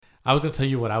I was gonna tell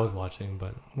you what I was watching,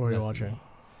 but What are you watching?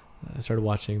 I started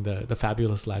watching the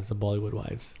Fabulous Lives of Bollywood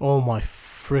Wives. Oh my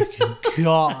freaking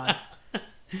god!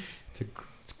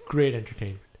 It's great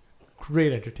entertainment.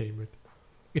 Great entertainment.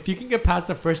 If you can get past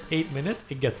the first 8 minutes,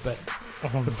 it gets better.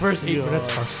 Oh The first 8 God.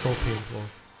 minutes are so painful.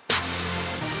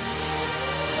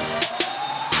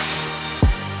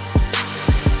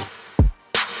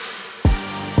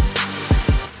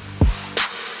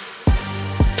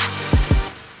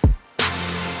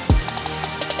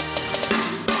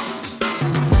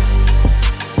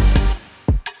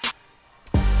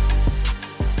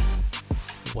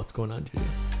 What's going on, Judy?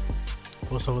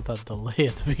 What's up with that delay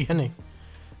at the beginning?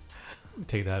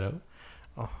 Take that out.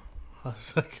 I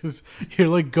was like, 'cause you're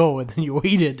like, go, and then you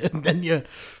waited, and then you...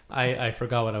 I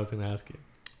forgot what I was going to ask you.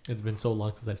 It's been so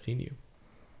long since I've seen you.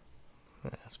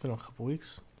 Yeah, it's been a couple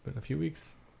weeks. It's been a few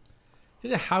weeks.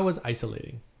 How was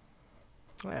isolating?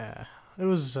 Yeah, it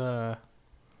was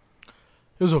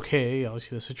okay.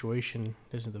 Obviously, the situation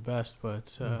isn't the best,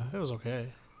 but it was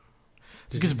okay.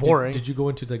 It gets boring. Did you go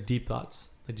into like deep thoughts?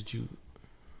 Like, did you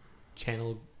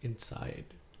channel inside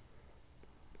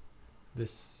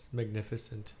this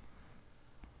magnificent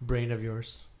brain of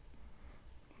yours?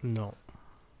 No.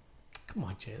 Come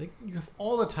on, Jay. Like, you have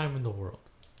all the time in the world.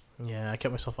 Yeah, I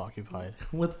kept myself occupied.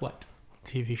 With what?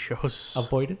 TV shows.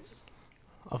 Avoidance?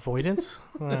 Avoidance?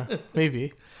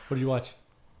 Maybe. What did you watch?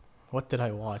 What did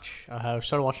I watch? I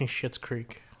started watching Schitt's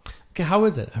Creek. Okay, how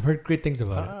is it? I've heard great things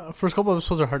about it. First couple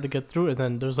episodes are hard to get through, and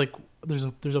then there's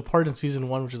a part in season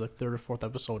 1 which is like third or fourth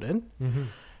episode in,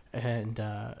 and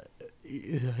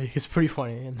it's pretty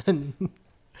funny. And then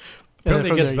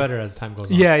apparently it gets better as time goes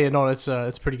on. Yeah, no,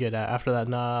 it's pretty good. After that,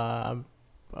 I'm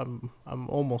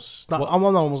almost not. I'm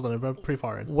not almost done, but I'm pretty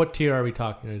far in. What tier are we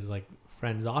talking? Is it like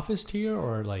Friends Office tier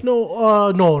or like?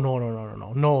 No.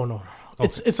 Okay.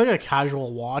 It's like a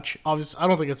casual watch. Obviously, I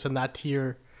don't think it's in that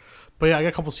tier. But yeah, I got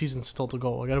a couple seasons still to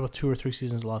go. I got about 2 or 3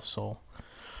 seasons left, so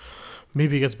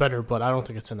maybe it gets better, but I don't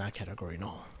think it's in that category,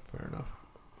 no. Fair enough.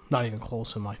 Not even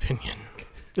close, in my opinion.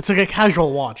 It's like a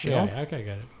casual watch, you know? Yeah, okay, I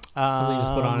get it. Something you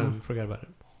just put on and forget about it.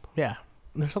 Yeah.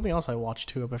 There's something else I watched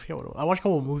too, but I forget what it was. I watched a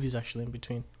couple of movies actually in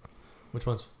between. Which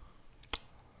ones?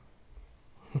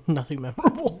 Nothing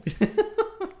memorable.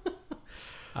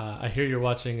 I hear you're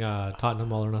watching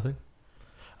Tottenham All or Nothing.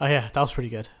 Oh yeah, that was pretty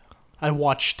good. I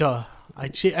watched...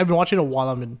 I've been watching it while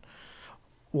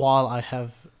I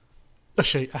have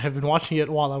been watching it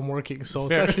while I'm working, so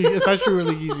it's actually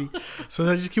really easy. So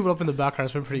I just keep it up in the background.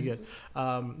 It's been pretty good.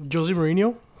 Jose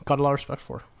Mourinho, got a lot of respect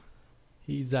for.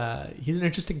 He's an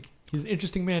interesting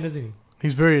man, isn't he?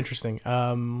 He's very interesting.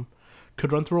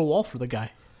 Could run through a wall for the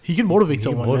guy. He can motivate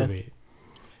someone. Man.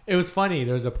 It was funny.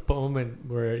 There's a moment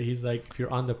where he's like, if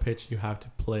you're on the pitch, you have to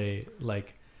play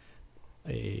like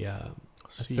a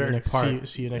certain part.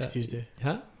 See you next Tuesday.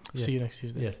 Huh? Yes. See you next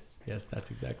Tuesday. Yes,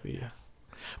 that's exactly yes.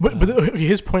 But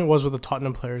his point was with the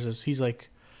Tottenham players is he's like,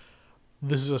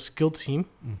 this is a skilled team.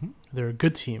 Mm-hmm. They're a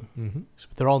good team. Mm-hmm.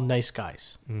 They're all nice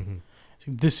guys. Mm-hmm. So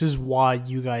this is why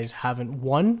you guys haven't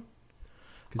won,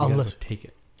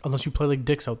 unless you play like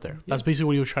dicks out there. Yeah. That's basically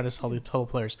what he was trying to tell the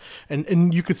players.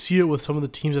 And you could see it with some of the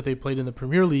teams that they played in the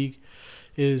Premier League.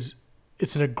 It's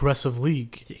an aggressive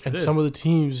league, and some of the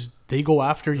teams they go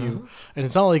after you, and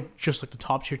it's not like just like the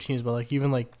top tier teams, but like even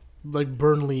like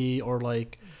Burnley or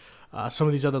like some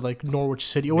of these other like Norwich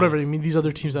City or whatever. I mean, these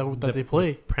other teams that they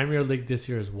play. The Premier League this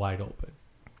year is wide open.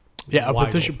 Yeah,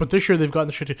 but this year they've gotten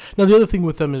the shit too. Now the other thing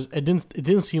with them is it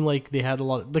didn't seem like they had a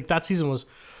lot of, like that season was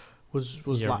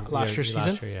last year's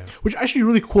season, which actually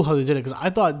really cool how they did it, because I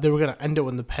thought they were gonna end it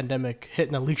when the pandemic hit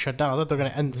and the league shut down. I thought they were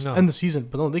gonna end the season,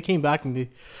 but no, they came back and they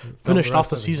finished off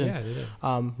the season. Yeah, they did.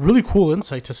 Really cool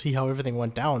insight to see how everything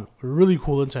went down. Really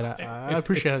cool insight. I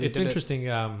appreciate how they did it. It's interesting.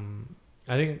 I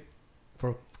think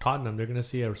for Tottenham, they're gonna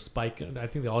see a spike. I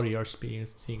think they already are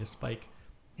seeing a spike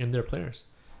in their players,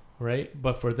 right?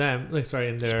 But for them,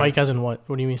 in their spike as in what?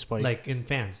 What do you mean spike? Like in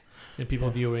fans. And people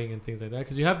viewing and things like that,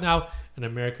 because you have now an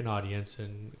American audience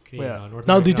and North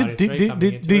American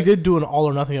audience. They did do an all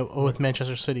or nothing with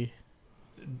Manchester City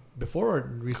before or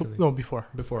recently. No, before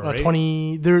right?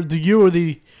 The year where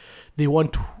they won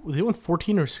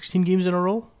 14 or 16 games in a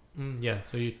row. Yeah,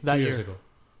 so 2 years ago,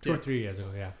 2 or 3 years ago.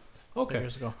 Yeah, okay. 2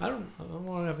 years ago. I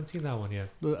haven't seen that one yet.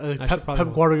 Pep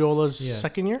Guardiola's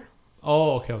second year.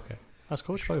 Oh, okay. As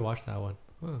coach, probably watch that one.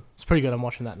 Huh. It's pretty good. I'm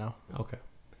watching that now. Okay.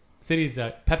 City's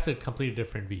Pep's a completely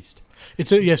different beast.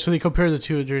 So they compared the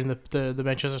two during the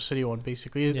Manchester City one,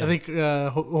 basically. Yeah. I think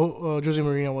Jose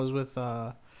Mourinho was with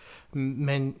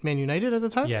Man United at the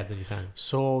time. Yeah, at the time.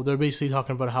 So they're basically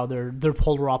talking about how they're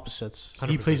polar opposites. 100%.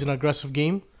 He plays an aggressive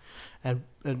game, and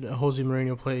Jose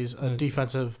Mourinho plays a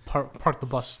defensive park the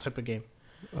bus type of game.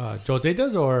 Jose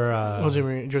does, or Jose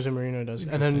Mourinho does,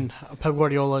 and then Pep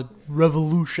Guardiola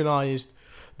revolutionized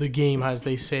the game, as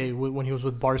they say, when he was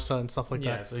with Barca and stuff like that.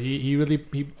 Yeah, so he really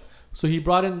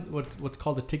brought in what's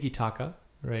called the tiki taka,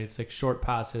 right? It's like short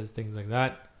passes, things like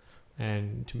that,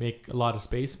 and to make a lot of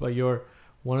space. But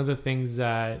one of the things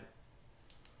that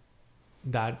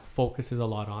focuses a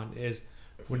lot on is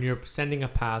when you're sending a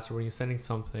pass or when you're sending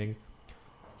something,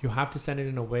 you have to send it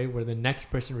in a way where the next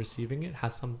person receiving it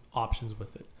has some options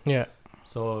with it. Yeah.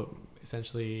 So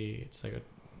essentially, it's like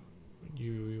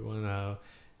you want to.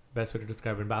 Best way to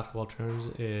describe it in basketball terms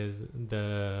is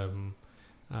the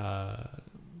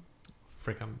the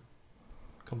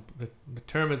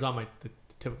term is on the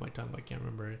tip of my tongue, but I can't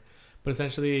remember it. But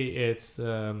essentially, it's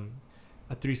a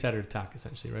three-sided attack,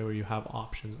 essentially, right, where you have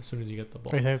options as soon as you get the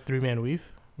ball. Wait, have three-man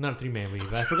weave? Not a three-man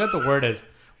weave. I forgot the word is.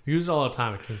 We use it all the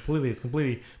time. It's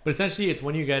completely. But essentially, it's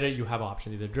when you get it, you have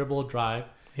options: either dribble, drive,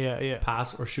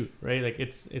 pass, or shoot. Right? Like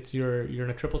you're in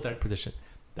a triple threat position.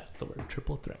 That's the word,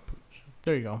 triple threat position.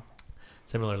 There you go.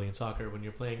 Similarly, in soccer, when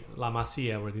you're playing La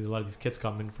Masia, where a lot of these kids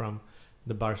come in from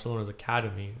the Barcelona's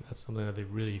academy, that's something that they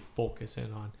really focus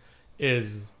in on.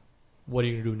 Is what are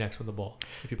you gonna do next with the ball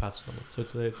if you pass to someone? So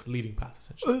it's leading pass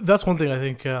essentially. That's one thing I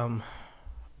think.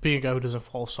 Being a guy who doesn't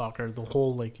follow soccer, the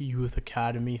whole like youth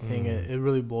academy thing, it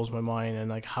really blows my mind, and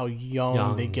like how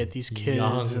young they get these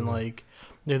kids, and like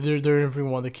they're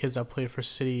interviewing one of the kids that played for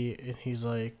City, and he's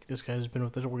like, this guy has been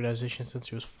with the organization since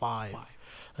he was 5.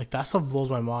 Like that stuff blows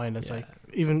my mind. It's like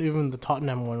even the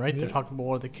Tottenham one, right? They're talking about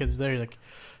one of the kids there, like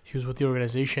he was with the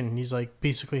organization, and he's like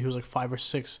basically he was like 5 or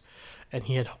 6, and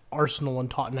he had Arsenal and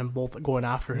Tottenham both going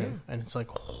after him, and it's like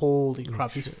holy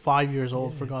crap, he's 5 years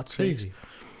old, for God's sake.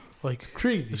 Like, it's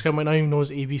crazy. This guy might not even know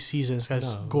his ABCs, and this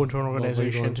guy's going to an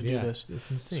organization to do this. It's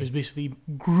insane. So he's basically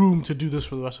groomed to do this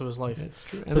for the rest of his life. That's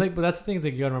true. And but that's the thing is,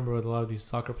 like, you gotta remember with a lot of these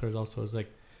soccer players also is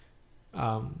like,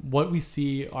 what we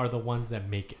see are the ones that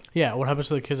make it. Yeah. What happens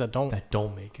to the kids that don't? That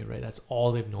don't make it, right? That's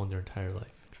all they've known their entire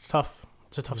life. It's tough.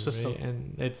 It's a tough system,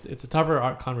 and it's a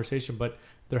tougher conversation. But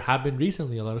there have been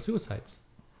recently a lot of suicides,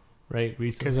 right?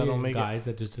 Recently, guys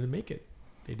that just didn't make it.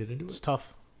 They didn't do it. It's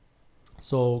tough.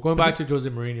 So going back to Jose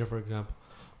Mourinho, for example,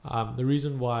 the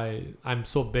reason why I'm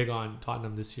so big on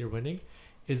Tottenham this year winning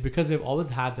is because they've always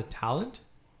had the talent,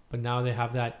 but now they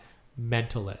have that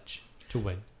mental edge to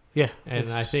win. Yeah. And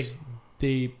I think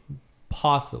they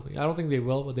possibly, I don't think they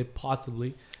will, but they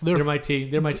possibly, they're my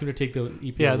team to take the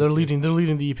EPL. Yeah, they're leading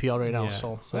the EPL right now.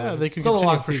 So yeah, they can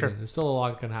continue for sure. There's still a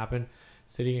lot can happen.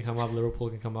 City can come up, Liverpool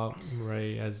can come up,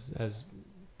 right? As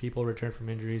people return from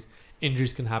injuries.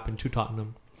 Injuries can happen to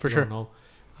Tottenham. For sure. Know.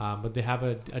 But they have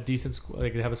a decent squad.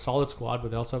 Like they have a solid squad, but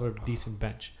they also have a decent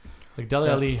bench. Like Dele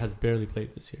Alli has barely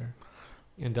played this year,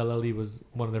 and Dele Alli was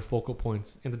one of their focal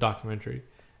points in the documentary.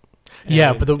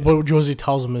 And what Josie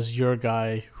tells him is you're a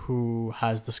guy who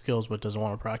has the skills but doesn't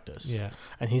want to practice. Yeah,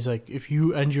 and he's like, if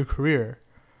you end your career,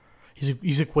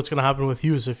 he's like, what's gonna happen with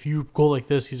you is if you go like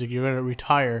this, he's like, you're gonna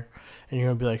retire, and you're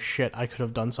gonna be like, shit, I could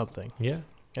have done something. Yeah.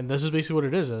 And this is basically what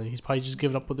it is. He's probably just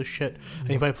given up with the shit. And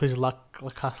he probably plays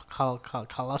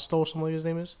Calasto or something like his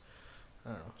name is. I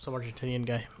don't know. Some Argentinian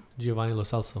guy. Giovanni Lo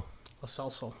Celso.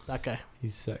 That guy.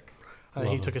 He's sick.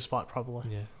 He took his spot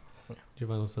probably. Yeah.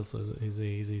 Giovanni Lo Celso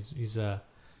he's a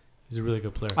really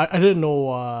good player. I didn't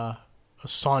know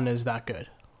Son is that good.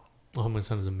 Oh, my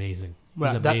son is amazing.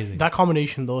 He's amazing. That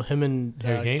combination though, him and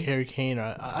Harry Kane.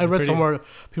 I read somewhere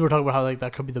people were talking about how like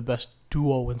that could be the best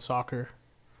duo in soccer.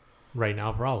 Right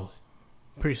now, probably.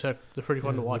 Pretty sick. They're pretty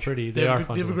fun to watch. They are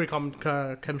fun. They have a great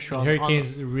chemistry. Harry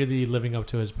Kane's really living up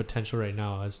to his potential right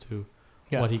now as to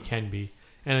what he can be.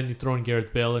 And then you throw in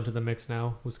Gareth Bale into the mix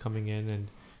now, who's coming in,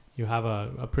 and you have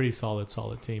a pretty solid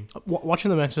team. Watching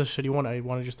the Manchester City one, I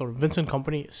want to just throw Vincent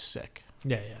Kompany is sick.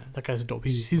 Yeah. That guy's dope.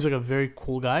 He seems like a very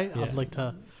cool guy. Yeah. I'd like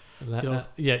to...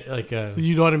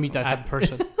 you know how to meet that type of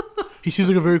person. He seems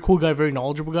like a very cool guy, very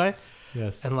knowledgeable guy.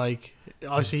 Yes. And like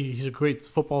obviously he's a great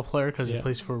football player because he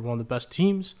plays for one of the best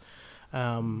teams.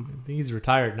 I think he's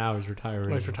retired now. He's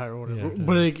retired. He's retired or whatever.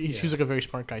 But like, he seems like a very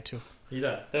smart guy too. He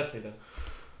does. Definitely does.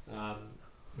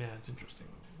 It's interesting.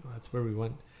 That's where we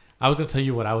went. I was gonna tell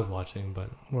you what I was watching, but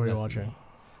what were you watching?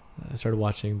 I started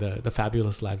watching the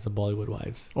Fabulous Lives of Bollywood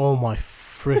Wives. Oh my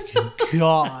freaking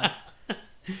god!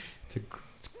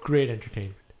 It's great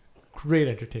entertainment. Great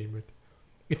entertainment.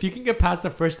 If you can get past the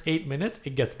first 8 minutes,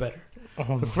 it gets better.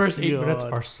 Oh the first 8 minutes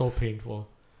are so painful.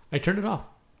 I turned it off.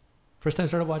 First time I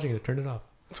started watching it, I turned it off.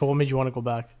 So what made you want to go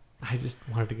back? I just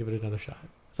wanted to give it another shot.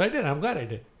 So I did. I'm glad I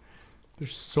did.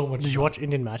 There's so much. Did you watch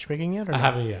Indian Matchmaking yet? Or I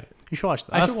haven't yet. You should watch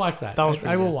that. I should watch that.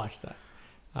 I will watch that.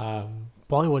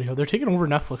 Bollywood, they're taking over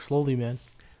Netflix slowly, man.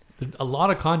 A lot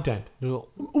of content. I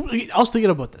was thinking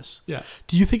about this. Yeah.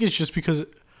 Do you think it's just because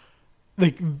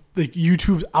like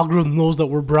YouTube's algorithm knows that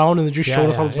we're brown and they're just showing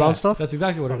us all this brown stuff? That's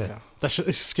exactly what it is.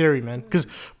 It's scary, man. Because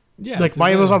my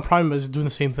Amazon Prime is doing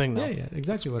the same thing now. Yeah,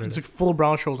 exactly what it is. It's like full of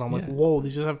brown shows. I'm like, whoa, they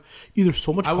just have either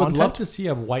so much content. I would love to see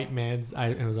a white man's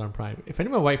Amazon Prime. If any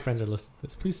of my white friends are listening to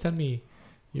this, please send me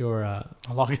your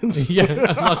logins.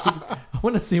 I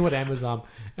want to see what Amazon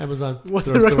what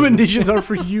the recommendations are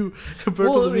for you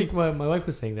compared to the my wife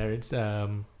was saying there. It's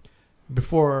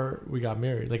before we got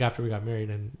married, like after we got married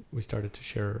and we started to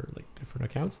share like different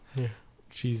accounts. Yeah.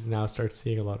 She's now starts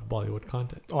seeing a lot of Bollywood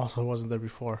content. Also, it wasn't there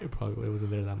before. It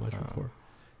wasn't there that much before.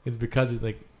 It's because it's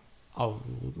like,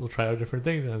 we'll try out different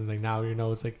things, and like now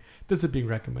it's like this is being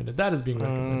recommended, that is being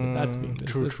recommended, that's being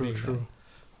this, true.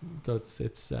 So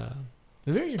it's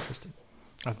very interesting.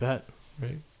 I bet.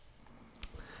 Right.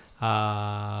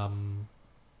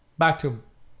 Back to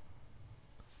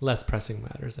less pressing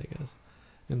matters, I guess,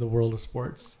 in the world of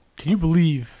sports. Can you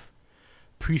believe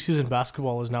preseason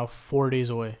basketball is now 4 days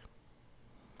away?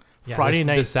 Yeah, Friday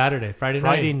night. This Saturday.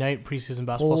 Friday night preseason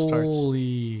basketball starts.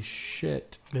 Holy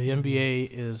shit. The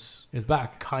NBA is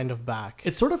back. Kind of back.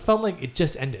 It sort of felt like it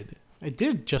just ended. It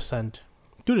did just end.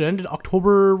 Dude, it ended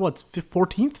October,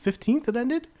 14th, 15th it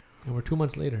ended? And we're 2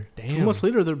 months later. Damn. 2 months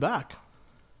later, they're back.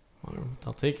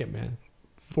 I'll take it, man.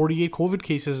 48 COVID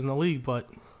cases in the league, but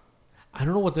I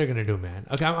don't know what they're going to do, man.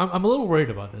 Okay, I'm a little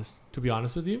worried about this, to be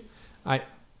honest with you. I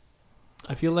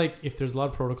feel like if there's a lot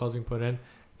of protocols being put in,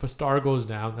 if a star goes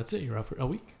down, that's it. You're out for a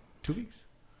week, 2 weeks.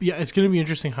 Yeah, it's going to be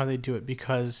interesting how they do it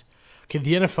because, the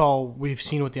NFL, we've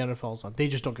seen what the NFL's on. They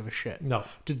just don't give a shit. No.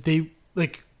 Did they,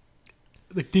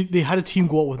 they had a team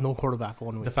go out with no quarterback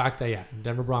 1 week. The fact that,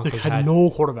 Denver Broncos had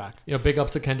no quarterback. Big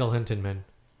ups to Kendall Hinton, man.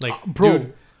 Like, bro,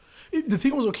 dude. The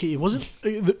thing was, it wasn't,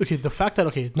 the fact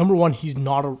that, number one, he's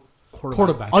not a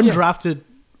quarterback. Undrafted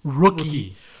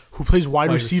rookie who plays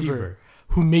wide receiver.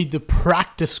 Who made the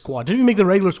practice squad. Didn't even make the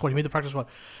regular squad. He made the practice squad.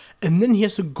 And then he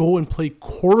has to go and play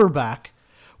quarterback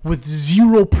with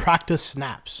 0 practice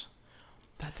snaps.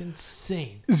 That's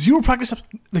insane. 0 practice snaps.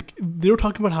 Like, they were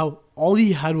talking about how all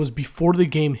he had was before the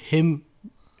game, him,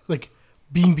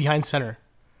 being behind center.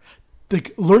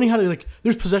 Learning how to,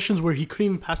 there's possessions where he couldn't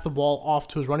even pass the ball off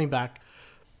to his running back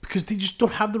because they just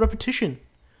don't have the repetition.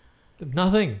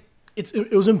 Nothing.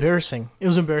 It was embarrassing. It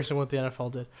was embarrassing what the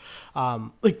NFL did.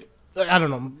 I don't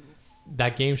know.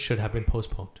 That game should have been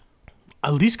postponed.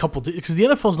 At least a couple days. Because the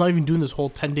NFL's not even doing this whole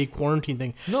 10-day quarantine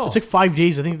thing. No. It's 5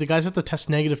 days. I think the guys have to test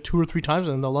negative 2 or 3 times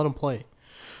and they'll let them play.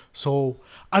 So,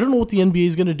 I don't know what the NBA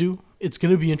is going to do. It's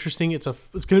going to be interesting. It's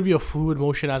going to be a fluid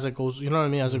motion as it goes. You know what I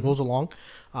mean? As it goes along.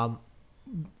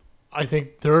 I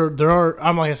think there are.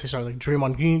 I'm not going to say sorry.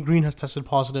 Draymond Green has tested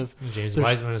positive. James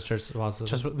Wiseman has tested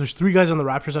positive. There's 3 guys on the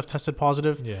Raptors have tested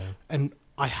positive. Yeah. And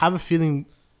I have a feeling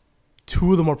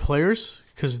 2 of them are players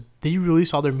because they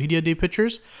release all their media day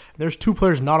pictures. There's 2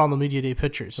 players not on the media day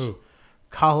pictures. Who?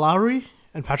 Kyle Lowry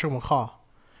and Patrick McCaw.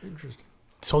 Interesting.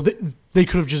 So they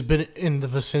could have just been in the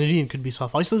vicinity and could be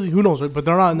self-isolating. Who knows, right? But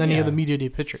they're not in any of the media day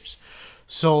pictures.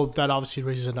 So that obviously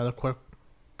raises another quick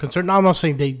concern. Now, I'm not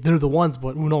saying they're the ones,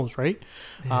 but who knows, right?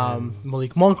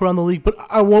 Malik Monk around the league. But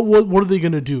what are they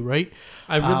going to do, right?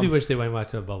 I really wish they went back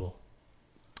to a bubble.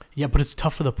 Yeah, but it's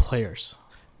tough for the players.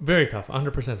 Very tough.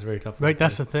 100% is very tough. Right,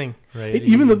 that's the thing. Right.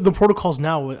 Even the protocols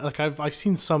now, I've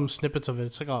seen some snippets of it.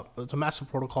 It's it's a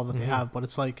massive protocol that they have, but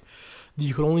it's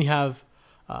you can only have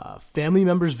family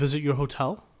members visit your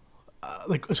hotel.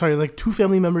 2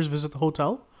 family members visit the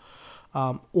hotel,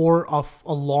 or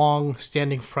a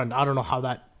long-standing friend. I don't know how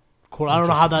that. I don't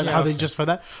know how they justify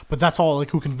that, but that's all.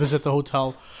 Who can visit the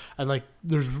hotel, and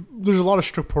there's a lot of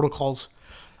strict protocols.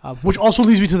 Which also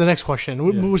leads me to the next question,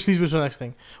 which leads me to the next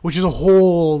thing, which is a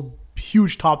whole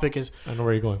huge topic. I know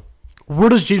where you're going. Where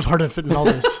does James Harden fit in all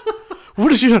this?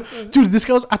 Dude, this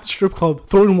guy was at the strip club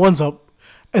throwing ones up,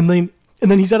 and then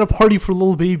he's at a party for a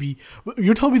little baby.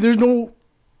 You're telling me there's no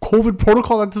COVID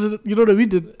protocol that doesn't, you know what I mean?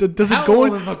 Does it go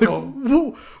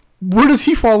in? Where does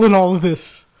he fall in all of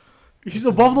this? He's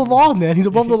above the law, man. He's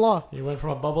above the law. He went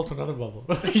from a bubble to another bubble.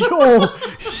 Yo,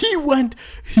 he went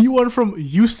from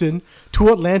Houston to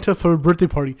Atlanta for a birthday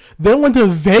party. Then went to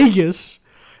Vegas,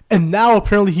 and now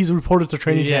apparently he's reported to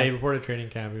training camp. Yeah, he reported training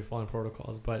camp. He's following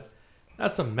protocols, but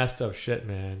that's some messed up shit,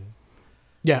 man.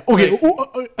 Yeah. Okay.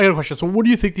 I got a question. So, what do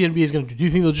you think the NBA is going to do? Do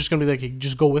you think they're just going to be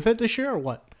just go with it this year, or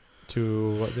what?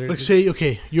 To what? Say,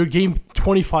 okay, you're game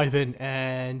 25 in,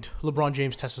 and LeBron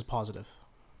James tests positive.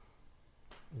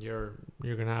 you're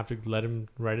gonna have to let him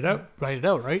write it out. Write it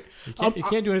out, right? You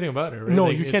can't do anything about it, right? No,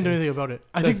 you can't do anything about it.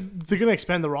 I think they're gonna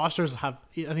expand the rosters. I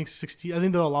think 16. I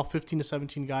think they'll allow 15 to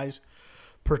 17 guys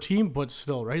per team, but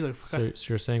still, right? Like, so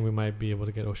you're saying we might be able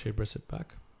to get O'Shea Brissett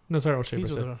back? No, sorry, O'Shea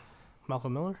Brissett.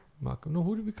 Malcolm Miller. No,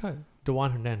 who did we cut?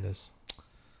 DeJuan Hernandez.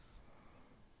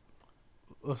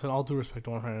 Listen, all due respect,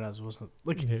 DeJuan Hernandez wasn't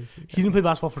like he didn't play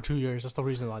basketball for 2 years. That's the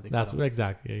reason why they. That's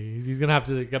exactly. He's gonna have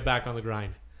to get back on the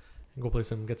grind and go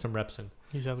get some reps in.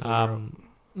 He's have to go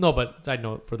no, but side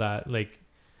note for that, like,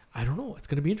 I don't know. It's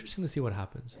gonna be interesting to see what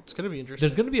happens. It's gonna be interesting.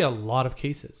 There's gonna be a lot of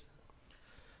cases.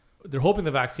 They're hoping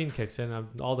the vaccine kicks in.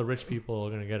 All the rich people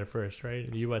are gonna get it first, right?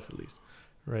 In the U.S. at least,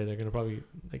 right? They're gonna probably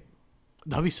like.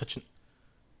 That'd be such an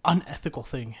unethical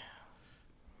thing.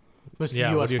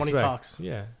 Mr. U.S. money talks.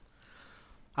 Yeah.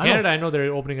 Canada, I know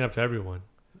they're opening it up to everyone.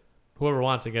 Whoever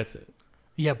wants it gets it.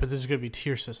 Yeah, but there's going to be a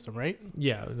tier system, right?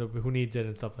 Yeah, who needs it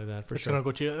and stuff like that. It's going to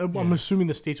go to. I'm assuming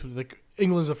the states would, like,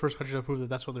 England's the first country to approve that.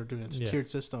 That's what they're doing. It's a tiered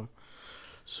system.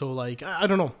 So, like, I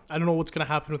don't know. I don't know what's going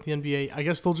to happen with the NBA. I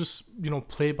guess they'll just,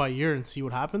 play it by ear and see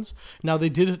what happens. Now, they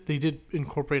did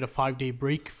incorporate a 5-day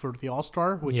break for the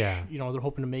All-Star, which, they're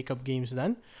hoping to make up games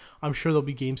then. I'm sure there'll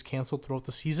be games canceled throughout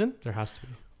the season. There has to be.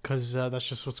 Because that's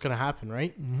just what's going to happen,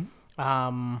 right? Mm-hmm.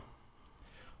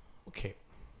 Okay.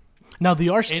 Now they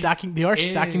are stacking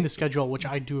the schedule, which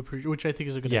I do appreciate, which I think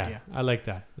is a good idea. I like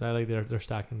that. I like they're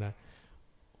stacking that.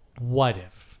 What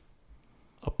if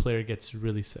a player gets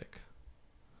really sick?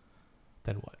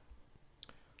 Then what?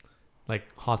 Like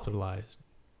hospitalized.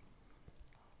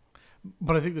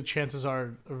 But I think the chances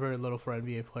are very little for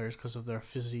NBA players because of their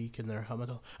physique and their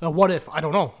mental. What if? I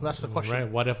don't know. That's the question.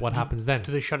 Right. What happens then?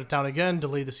 Do they shut it down again?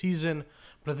 Delay the season?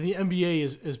 But I think the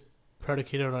NBA is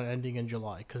predicated on ending in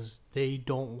July because they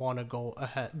don't want to go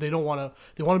ahead. They want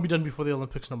to be done before the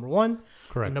Olympics, number one.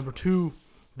 Correct. And number two,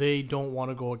 they don't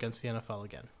want to go against the NFL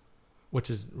again.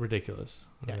 Which is ridiculous.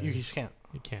 Yeah, you just can't.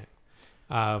 You can't.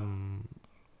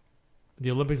 The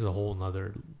Olympics is a whole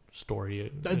nother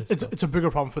story. It's a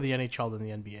bigger problem for the NHL than the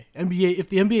NBA. If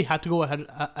the NBA had to go head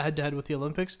to head with the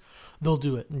Olympics, they'll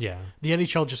do it. Yeah. The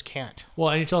NHL just can't. Well,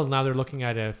 NHL now they're looking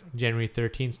at a January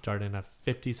 13th start in a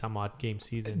 50 some odd game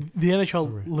season. The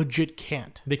NHL legit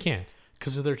can't. They can't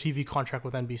because of their TV contract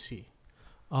with NBC.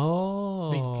 Oh.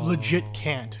 They legit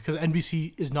can't because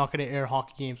NBC is not going to air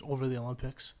hockey games over the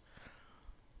Olympics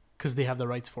because they have the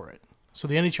rights for it. So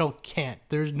the NHL can't.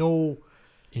 There's no.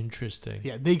 Interesting.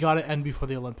 Yeah, they got to end before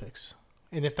the Olympics,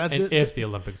 and if the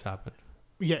Olympics happen.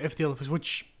 Yeah, if the Olympics happen,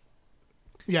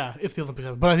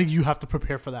 but I think you have to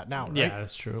prepare for that now, right? Yeah,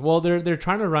 that's true. Well, they're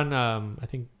trying to run I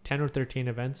think 10 or 13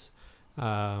 events,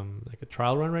 like a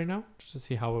trial run right now, just to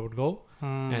see how it would go,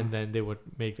 and then they would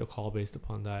make a call based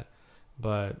upon that.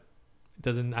 But it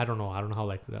doesn't. I don't know how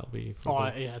likely that'll be.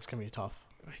 It's gonna be tough.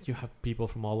 You have people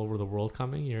from all over the world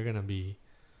coming. You're gonna be.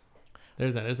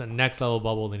 There's a next level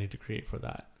bubble they need to create for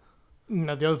that.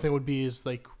 Now the other thing would be is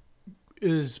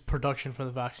production for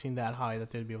the vaccine that high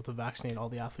that they'd be able to vaccinate all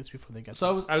the athletes before they get. So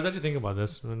I was actually thinking about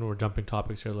this, and we're jumping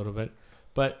topics here a little bit,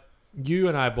 but you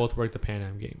and I both worked the Pan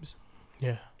Am Games.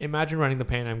 Yeah. Imagine running the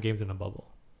Pan Am Games in a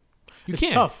bubble. It's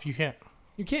tough. You can't.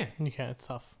 It's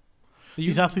tough.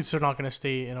 These athletes are not going to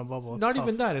stay in a bubble. It's not tough.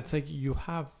 even that. It's like you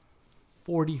have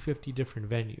 40, 50 different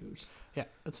venues. Yeah,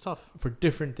 it's tough. For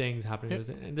different things happening.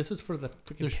 Yep. And this was for the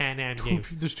freaking Pan Am Games.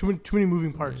 There's too many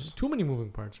moving parts. Yeah, too many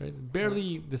moving parts, right?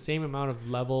 Barely the same amount of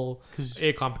level,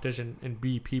 A, competition, and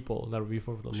B, people that would be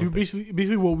for the Olympics. So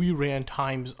basically what we ran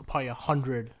times probably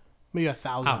 100, maybe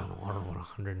 1,000. I don't know what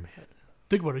 100 man.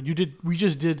 Think about it. We did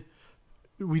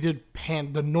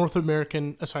the North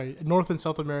and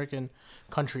South American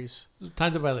countries. So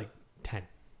times it by like 10.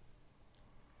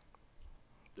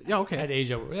 Yeah, okay. At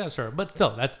Asia, yeah, sure. But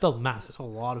still, that's still massive. It's a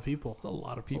lot of people. It's a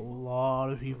lot of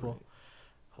people.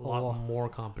 Right. A lot more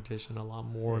competition, a lot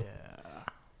more.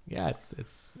 Yeah,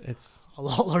 it's a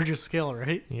lot larger scale,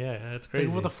 right? Yeah, it's crazy.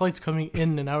 Think about the flights coming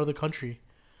in and out of the country.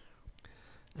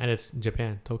 And it's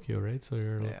Japan, Tokyo, right? So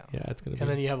it's gonna be. And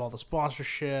then you have all the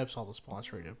sponsorships, all the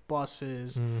sponsored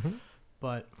buses. Mm-hmm.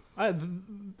 But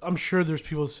I'm sure there's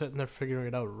people sitting there figuring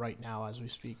it out right now as we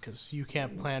speak because you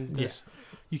can't plan this. Yeah.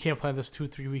 You can't plan this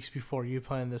 2-3 weeks before. You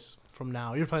plan this from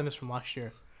now. You're planning this from last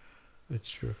year. It's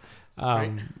true. Right?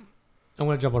 I'm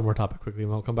going to jump on more topic quickly,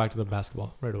 and I'll come back to the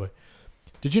basketball right away.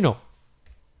 Did you know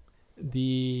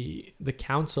the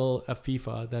council of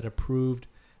FIFA that approved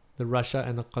the Russia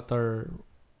and the Qatar,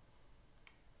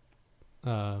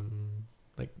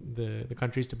 like the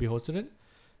countries to be hosted in?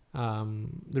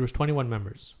 There was 21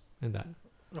 members in that.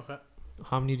 Okay.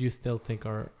 How many do you still think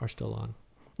are still on?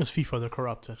 It's FIFA. They're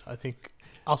corrupted. I think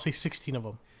I'll say 16 of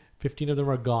them. 15 of them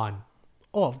are gone.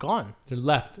 Oh, I've gone. They're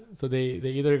left. So they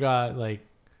either got like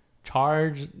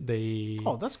charged.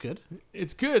 Oh, that's good.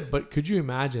 It's good, but could you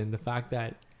imagine the fact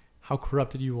that how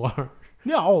corrupted you are?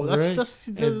 Yeah. Oh, that's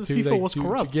the FIFA was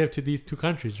corrupt. To give to these two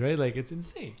countries, right? Like it's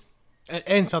insane.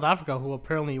 And South Africa, who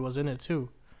apparently was in it too.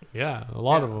 Yeah, a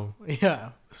lot of them. Yeah.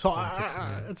 So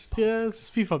it's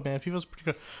FIFA, man. FIFA's pretty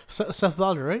good. Seth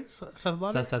Blatter, right? Seth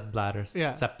Blatter. Seth Blatter.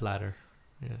 Yeah. Sepp Blatter.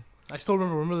 Yeah. I still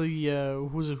remember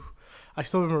I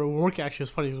still remember working. Actually, it was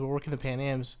funny because we were working the Pan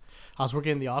Ams. I was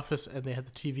working in the office and they had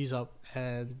the TVs up,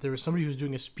 and there was somebody who was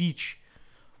doing a speech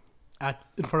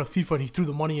in front of FIFA, and he threw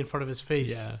the money in front of his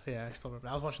face. Yeah. I still remember.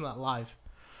 I was watching that live.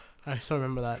 I still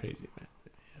remember that. Crazy, man.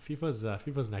 Yeah,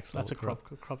 FIFA's next level. That's a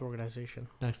corrupt organization.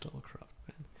 Next level corrupt,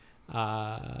 man.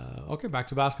 Okay, back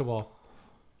to basketball.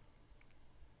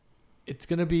 It's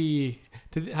gonna be.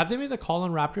 Have they made the call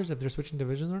on Raptors if they're switching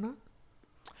divisions or not?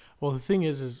 Well, the thing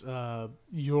is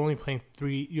you're only playing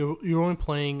three. You're only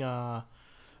playing.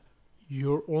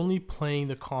 You're only playing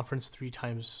the conference 3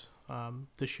 times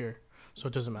this year, so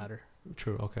it doesn't matter.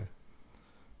 True. Okay.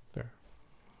 Fair.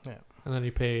 Yeah. And then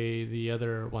you pay the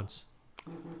other once.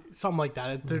 Something like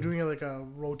that. They're doing it like a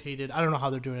rotated. I don't know how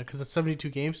they're doing it because it's 72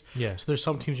 games. Yeah. So there's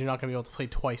some teams you're not going to be able to play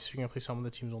twice. You're going to play some of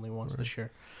the teams only once this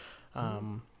year.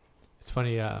 It's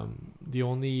funny. The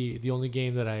only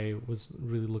game that I was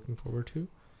really looking forward to,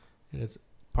 and it's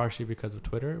partially because of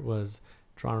Twitter, was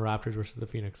Toronto Raptors versus the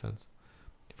Phoenix Suns.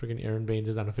 Freaking Aaron Baines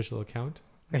is on official account.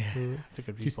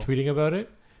 He's tweeting about it.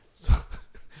 So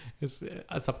it's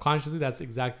subconsciously that's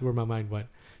exactly where my mind went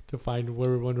to find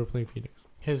when we're playing Phoenix.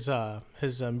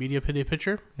 His media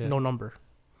picture, no number.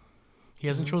 He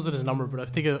hasn't chosen his number, but I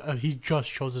think he just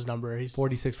chose his number. He's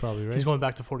 46 probably, right? He's going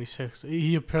back to 46.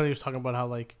 He apparently was talking about how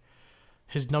like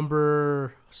his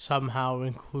number somehow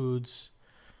includes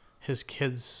his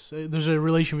kids. There's a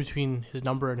relation between his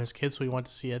number and his kids, so he wanted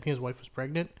to see. I think his wife was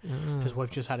pregnant. His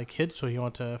wife just had a kid, so he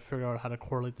wanted to figure out how to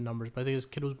correlate the numbers. But I think his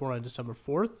kid was born on December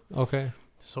 4th. Okay.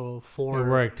 So it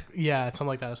worked. Yeah, something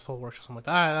like that. It still works or something like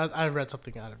that. I read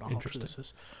something. I don't know how true this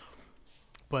is.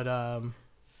 But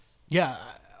yeah.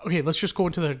 Okay, let's just go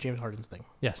into the James Harden thing.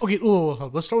 Yes. Okay.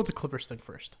 Let's start with the Clippers thing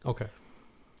first. Okay.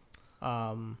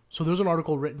 So there was an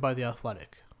article written by The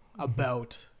Athletic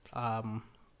about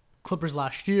Clippers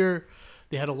last year.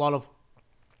 They had a lot of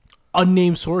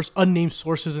unnamed sources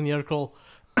in the article.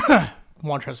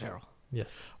 Montrezl Harrell.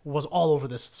 Yes. Was all over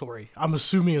this story. I'm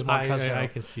assuming it's Montrezl Harrell. I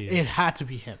can see it. It had to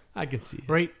be him. I can see it.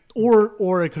 Right?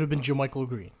 Or it could have been JaMychal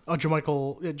Green. Oh,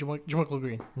 JaMychal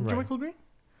Green. Right. JaMychal Green?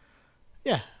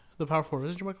 Yeah. The power forward.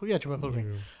 Is it JaMychal? Yeah, JaMychal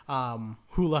Green.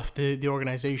 Who left the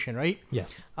organization, right?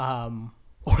 Yes.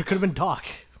 Or it could have been Doc.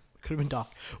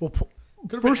 Well,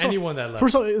 could have been anyone that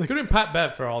left. Could have been Pat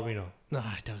Bev for all we know. No,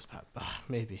 it does Pat.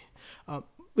 Maybe.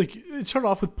 It started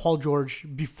off with Paul George.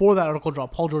 Before that article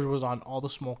dropped, Paul George was on All the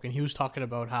Smoke, and he was talking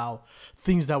about how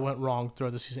things that went wrong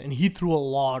throughout the season, and he threw a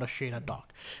lot of shade at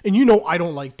Doc. And I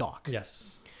don't like Doc.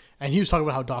 Yes. And he was talking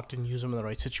about how Doc didn't use him in the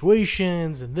right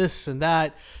situations, and this and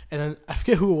that. And then I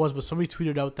forget who it was, but somebody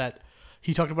tweeted out that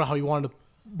he talked about how he wanted the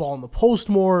ball in the post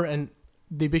more, and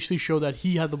they basically showed that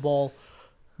he had the ball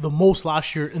the most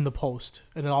last year in the post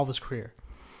and in all of his career.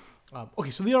 Okay,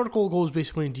 so the article goes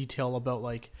basically in detail about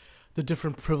like the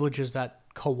different privileges that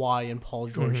Kawhi and Paul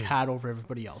George had over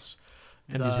everybody else.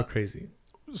 And these were crazy.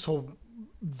 So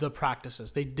the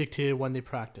practices, they dictated when they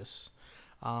practice.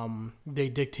 They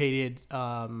dictated,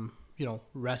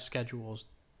 rest schedules.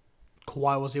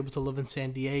 Kawhi was able to live in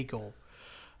San Diego.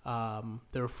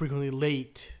 They were frequently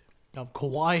late.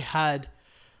 Kawhi had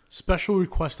special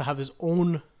requests to have his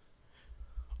own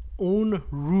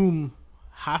room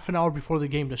half an hour before the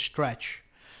game to stretch.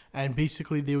 And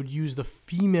basically they would use the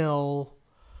females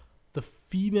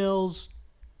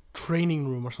training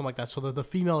room or something like that, so that the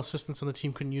female assistants on the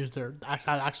team couldn't use their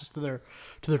access to their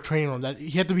training room. That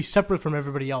he had to be separate from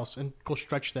everybody else and go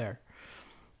stretch there.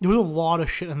 There was a lot of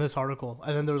shit in this article,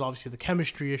 and then there was obviously the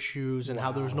chemistry issues and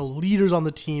how there was no leaders on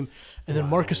the team. And then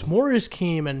Marcus Morris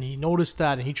came and he noticed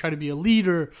that, and he tried to be a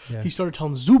leader. Yeah. He started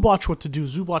telling Zubac what to do.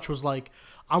 Zubac was like,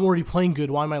 "I'm already playing good.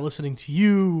 Why am I listening to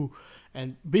you?"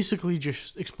 And basically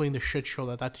just explained the shit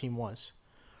show that team was.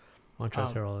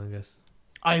 Montrezl Harrell, I guess.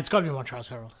 It's got to be Montrezl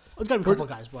Harrell. It's got to be a couple of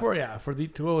guys. But to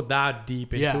go that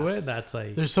deep into it, that's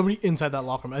like... There's somebody inside that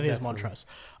locker room. I think definitely. It's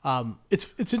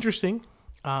Montrezl. It's interesting.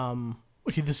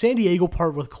 Okay, the San Diego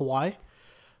part with Kawhi,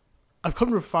 I've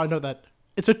come to find out that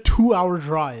it's a 2-hour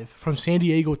drive from San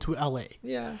Diego to LA.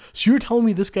 Yeah. So you're telling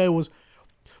me this guy was...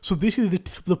 So basically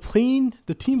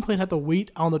the team plane had to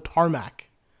wait on the tarmac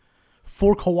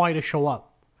for Kawhi to show up.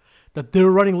 That they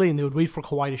were running late and they would wait for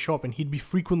Kawhi to show up, and he'd be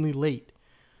frequently late.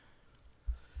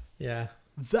 Yeah.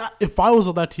 That if I was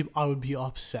on that team, I would be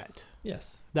upset.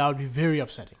 Yes. That would be very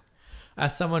upsetting.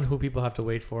 As someone who people have to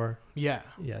wait for. Yeah.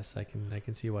 Yes, I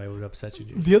can see why it would upset you.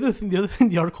 The other thing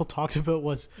the article talked about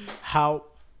was how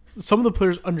some of the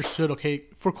players understood, okay,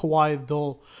 for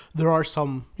Kawhi, there are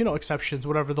some, exceptions,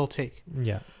 whatever they'll take.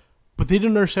 Yeah. But they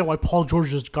didn't understand why Paul George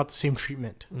just got the same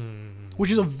treatment.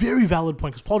 Which is a very valid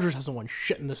point because Paul George hasn't won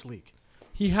shit in this league.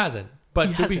 He hasn't.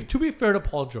 But to be fair to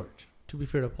Paul George,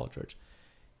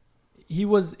 he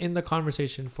was in the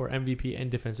conversation for MVP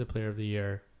and Defensive Player of the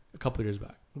Year a couple of years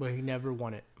back. But he never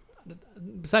won it.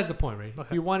 Besides the point, right? Okay. If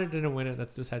he wanted to win it,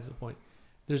 that's besides the point.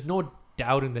 There's no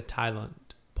doubt in the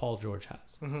talent Paul George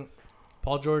has. Mm-hmm.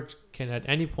 Paul George can at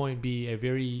any point be a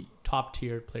very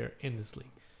top-tier player in this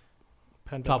league.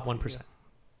 Top 1%.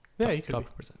 Yeah, you could top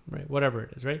 2%, right? Whatever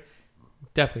it is, right?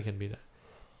 Definitely can be that.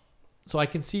 So I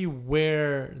can see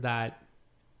where that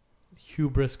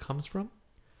hubris comes from.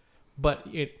 But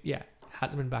it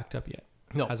hasn't been backed up yet.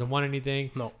 No. Hasn't won anything.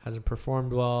 No. Hasn't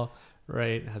performed well,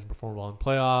 right? Hasn't performed well in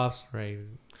playoffs, right?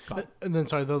 And then,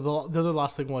 sorry, the other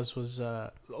last thing was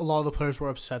a lot of the players were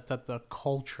upset that the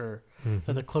culture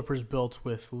that the Clippers built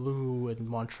with Lou and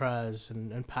Montrez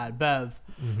and Pat Bev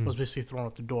was basically thrown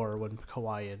out the door when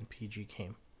Kawhi and PG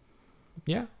came.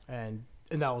 Yeah. And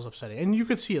that was upsetting. And you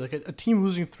could see it, like a team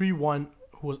losing 3-1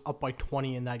 who was up by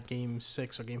 20 in that game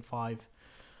 6 or game 5.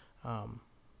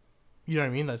 You know what I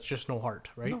mean? That's just no heart,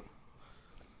 right?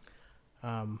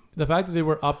 No. The fact that they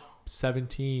were up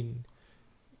 17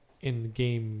 in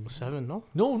game 7, no,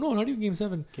 not even game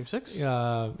 7, game 6, in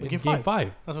game 5.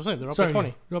 That's what I'm saying. They're up by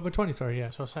 20. They're up by 20. Sorry, yeah.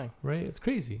 That's what I was saying. Right, it's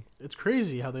crazy. It's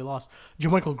crazy how they lost.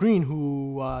 JaMychal Green,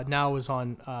 who now is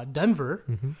on Denver,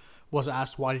 was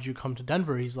asked, "Why did you come to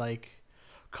Denver?" He's like,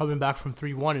 "Coming back from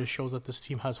 3-1, it shows that this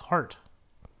team has heart."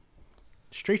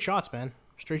 Straight shots, man.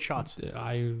 Straight shots.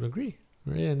 I agree.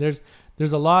 Right, and there's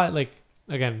a lot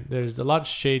there's a lot of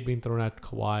shade being thrown at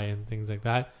Kawhi and things like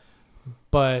that,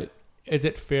 but is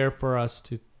it fair for us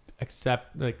to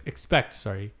expect that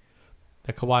Kawhi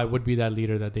would be that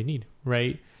leader that they need,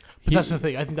 right? But that's the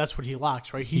thing. I think that's what he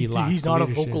lacks, right? He's not a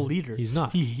vocal leader. He's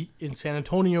not. He in San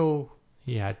Antonio,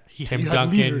 he had Tim Duncan,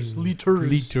 leaders, right?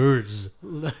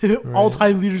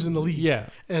 All-time leaders in the league. Yeah,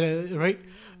 right.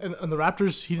 And the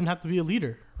Raptors, he didn't have to be a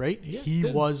leader, right? Yeah, he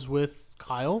was with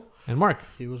Kyle and Mark.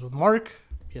 He was with Mark.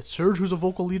 He had Serge, who's a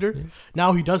vocal leader. Yeah.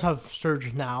 Now he does have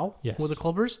Serge with the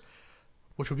Clippers,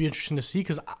 which would be interesting to see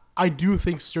because I do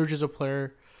think Serge is a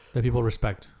player that people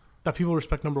respect.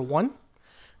 Number one,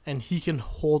 and he can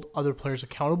hold other players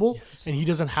accountable. Yes. And he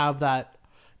doesn't have that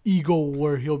ego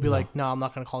where he'll be like, "No, I'm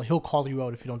not going to call." He'll call you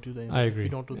out if you don't do that. I agree.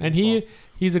 If you don't do and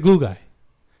he's a glue guy.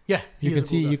 Yeah,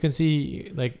 you can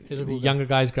see like the younger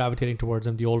guys gravitating towards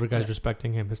him, the older guys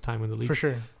respecting him, his time in the league. For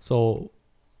sure. So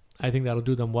I think that'll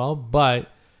do them well, but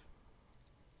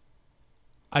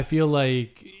I feel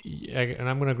like, and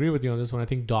I'm going to agree with you on this one, I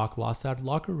think Doc lost that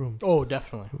locker room. Oh,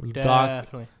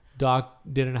 definitely. Doc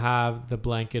didn't have the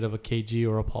blanket of a KG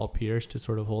or a Paul Pierce to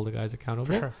sort of hold the guys accountable.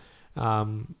 For sure.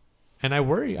 And I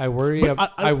worry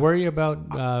about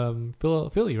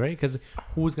Philly, right? Because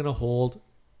who's going to hold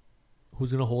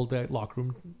that locker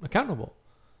room accountable?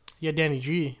 Yeah, Danny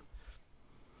G.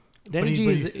 Danny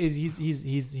G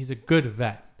he's a good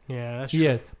vet. Yeah, that's true. He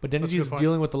is, but Danny G is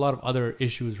dealing with a lot of other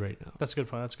issues right now. That's a good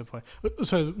point.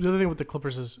 So the other thing with the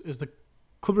Clippers is the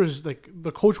Clippers, like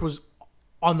the coach was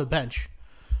on the bench.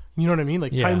 You know what I mean?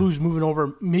 Like Ty Lue's moving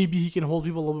over. Maybe he can hold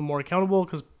people a little bit more accountable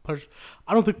because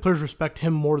I don't think players respect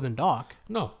him more than Doc.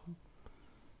 No.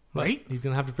 Right? He's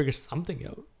gonna have to figure something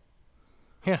out.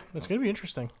 Yeah, it's gonna be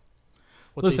interesting.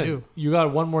 Listen, they do. You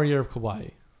got one more year of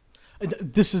Kawhi.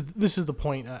 This is the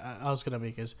point I was gonna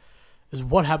make is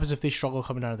what happens if they struggle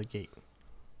coming out of the gate?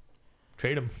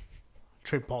 Trade him.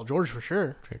 Trade Paul George for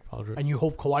sure. Trade Paul George. And you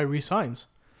hope Kawhi resigns.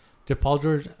 Did Paul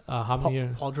George how many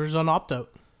years? Paul George is on opt-out.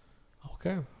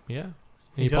 Okay, yeah. And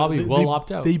he probably will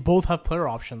opt out. They both have player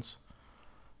options.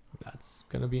 That's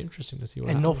going to be interesting to see what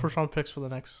happens. No first-round picks for the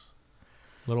next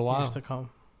little while years to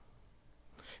come.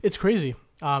 It's crazy.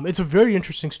 It's a very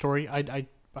interesting story. I'd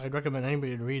recommend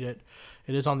anybody to read it.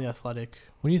 It is on The Athletic.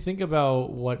 When you think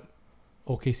about what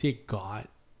OKC got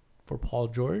for Paul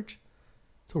George,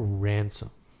 it's a ransom.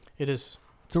 It is.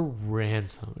 It's a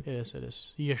ransom. It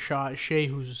is. Yeah, Shea,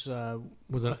 who's I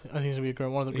think he's gonna be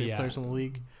one of the great players in the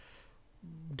league.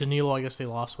 Danilo, I guess they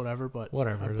lost, whatever. But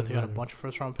they got a bunch of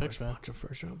first-round picks, man.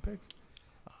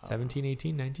 17,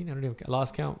 18, 19. I don't even. I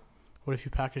lost count. What if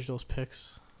you package those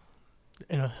picks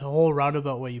in a whole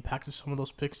roundabout way? You package some of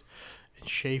those picks and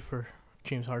Shea for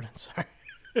James Harden. Sorry.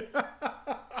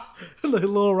 A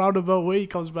little roundabout way, he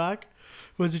comes back,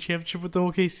 wins the championship with the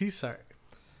OKC. Sorry.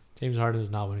 James Harden is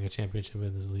not winning a championship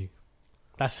in this league.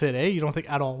 That's it, eh? You don't think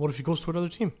at all? What if he goes to another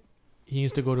team? He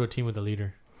needs to go to a team with a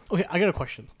leader. Okay, I got a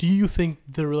question. Do you think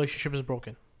the relationship is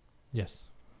broken? Yes.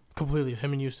 Completely.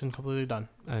 Him and Houston completely done.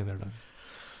 I think they're done.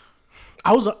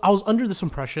 I was under this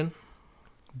impression,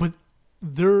 but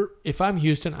if I'm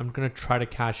Houston, I'm gonna try to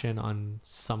cash in on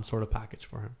some sort of package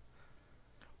for him.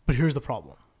 But here's the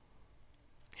problem.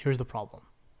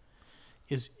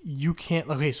 Is you can't.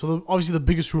 Okay, so obviously the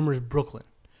biggest rumor is Brooklyn.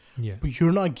 Yeah. But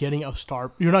you're not getting a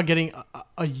star. You're not getting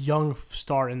a young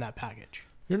star in that package.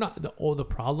 You're not. The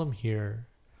problem here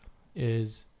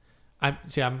is, I'm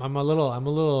a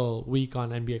little weak on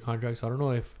NBA contracts. So I don't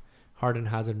know if Harden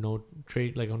has a no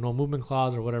trade, like a no movement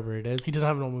clause or whatever it is. He doesn't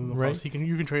have a no movement clause. You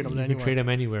can trade him anywhere. You can trade him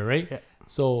anywhere, right? Yeah.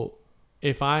 So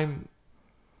if I'm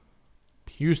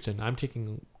Houston, I'm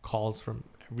taking calls from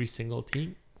every single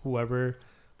team, whoever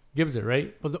gives it,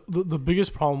 right? But the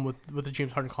biggest problem with the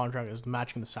James Harden contract is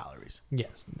matching the salaries.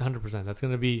 Yes, 100%. That's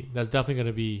definitely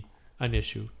gonna be an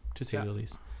issue, to say the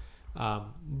least.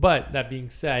 But that being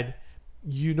said,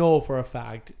 you know for a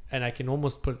fact, and I can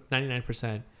almost put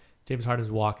 99%, James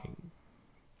Harden's walking.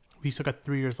 He's still got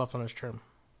 3 years left on his term.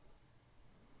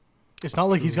 It's not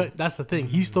like he's got. That's the thing.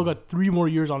 He's still got 3 more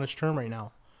years on his term right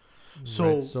now.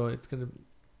 So right, so it's gonna.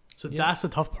 So that's the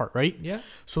tough part, right? Yeah.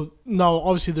 So now,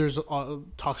 obviously, there's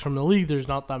talks from the league. There's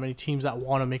not that many teams that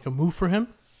want to make a move for him.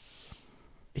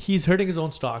 He's hurting his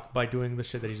own stock by doing the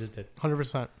shit that he just did.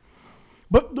 100%.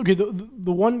 But okay,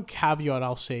 the one caveat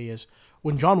I'll say is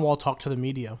when John Wall talked to the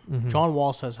media, John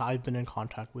Wall says, "I've been in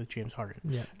contact with James Harden."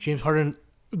 Yeah. James Harden.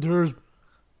 There's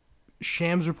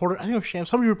Shams reported. I think it was Shams.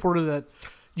 Somebody reported that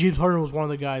James Harden was one of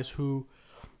the guys who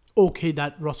okayed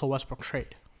that Russell Westbrook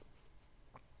trade.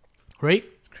 Right.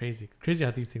 Crazy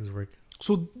how these things work.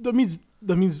 So that means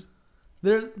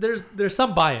there's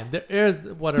some buy-in. There's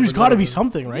whatever. There's got to be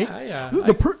something, right? Yeah.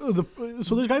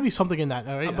 So there's got to be something in that,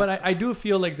 right? But I do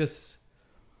feel like this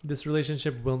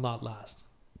relationship will not last.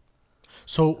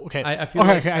 So okay, I feel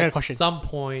like I got a at question. Some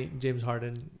point James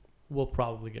Harden will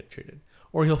probably get traded,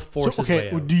 or he'll force his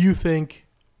way out. Do you think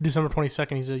December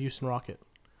 22nd he's a Houston Rocket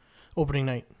opening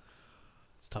night?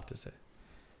 It's tough to say.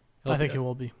 I think he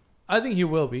will be. I think he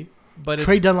will be. But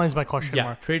trade deadline's my question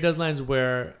mark. Trade deadline's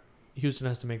where Houston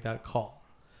has to make that call,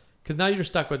 because now you're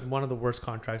stuck with one of the worst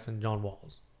contracts in John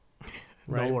Wall's.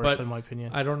 Right? No worse, in my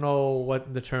opinion. I don't know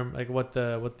what the term, like how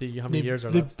many years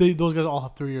are left. Those guys all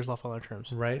have 3 years left on their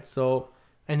terms. Right. So,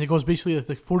 and it goes basically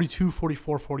like 42,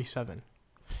 44, 47,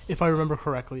 if I remember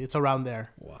correctly. It's around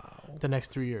there. Wow. The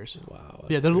next 3 years. Wow.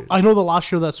 Yeah, I know the last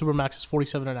year that Supermax is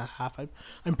 47 and a half.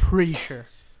 I'm pretty sure,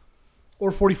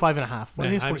 or 45 and a half. I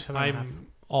think it's 47 and a half.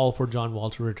 All for John Wall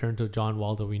to return to John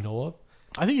Wall that we know of.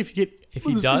 I think if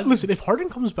if Harden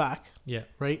comes back,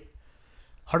 right?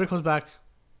 Harden comes back.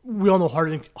 We all know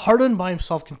Harden by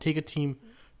himself can take a team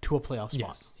to a playoff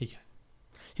spot. Yes, he can.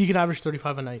 He can average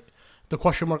 35 a night. The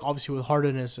question mark, obviously, with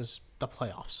Harden is the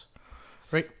playoffs,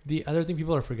 right? The other thing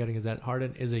people are forgetting is that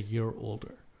Harden is a year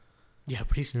older. Yeah,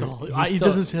 but he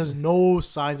has no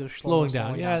signs of slowing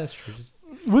down. Yeah, that's true.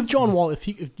 With John Wall, if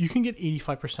you can get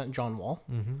 85% John Wall.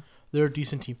 They're a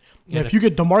decent team. Now, if you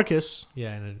get DeMarcus...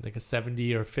 Yeah, and like a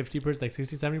 70 or 50%, like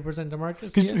 60, 70%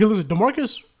 DeMarcus. Because listen,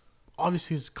 DeMarcus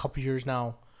obviously is a couple years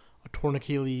now, a torn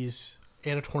Achilles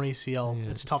and a torn ACL.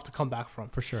 Yeah. It's tough to come back from.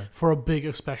 For sure. For a big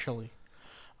especially.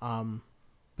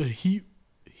 But he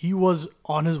was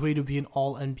on his way to be an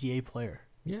all-NBA player.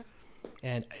 Yeah.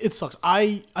 And it sucks.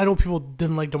 I know people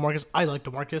didn't like DeMarcus. I like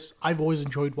DeMarcus. I've always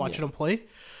enjoyed watching him play.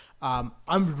 I'm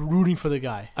rooting for the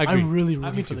guy. I'm really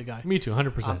rooting for the guy. Me too,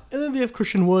 100%. And then they have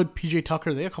Christian Wood, PJ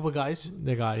Tucker. They have a couple of guys.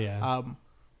 They got,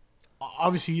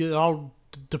 obviously, it all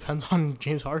depends on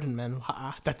James Harden, man.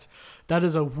 That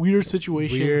is a weird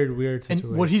situation. Weird situation.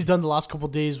 And what he's done the last couple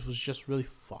of days was just really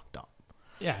fucked up.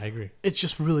 Yeah, I agree. It's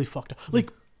just really fucked up.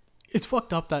 Like, it's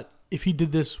fucked up that if he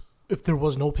did this, if there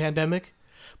was no pandemic,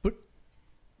 but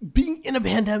being in a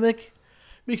pandemic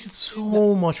makes it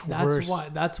so much worse.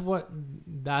 That's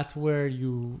where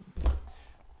you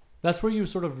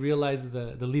sort of realize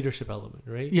the leadership element,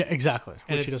 right? Yeah, exactly.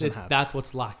 And which he doesn't have. That's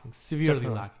what's lacking, severely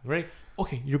lacking, right?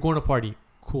 Okay, you're going to party,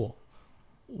 cool.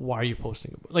 Why are you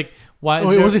posting it? Like, why?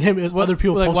 It wasn't him. It was other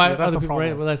people posting it. That's the problem.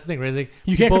 Right? Well, that's the thing, right? Like,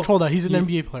 you can't control that. He's an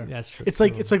NBA player. Yeah, that's true. It's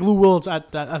like Lou Wills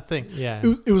at that thing. Yeah.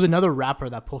 It was another rapper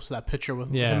that posted that picture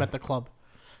with him at the club.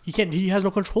 He has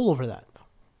no control over that.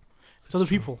 It's other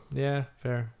people. Yeah,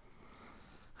 fair.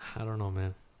 I don't know,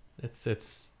 man. It's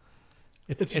tough.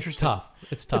 It's tough.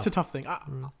 It's a tough thing.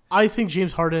 I think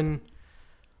James Harden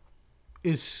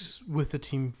is with the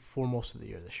team for most of the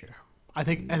year this year. I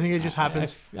think it just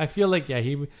happens. I feel like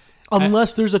he.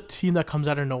 Unless there's a team that comes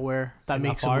out of nowhere that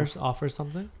makes offers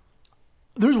something.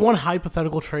 There's one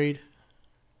hypothetical trade,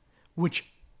 which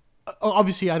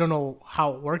obviously I don't know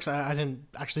how it works. I didn't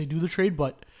actually do the trade,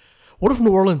 but what if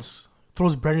New Orleans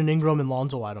throws Brandon Ingram and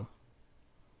Lonzo at him?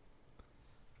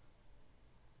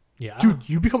 Yeah, dude,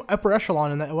 you become upper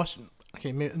echelon in that Western.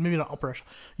 Okay, maybe not upper echelon.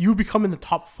 You become in the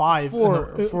top 5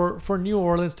 for New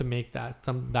Orleans to make that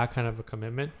kind of a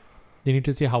commitment. They need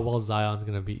to see how well Zion's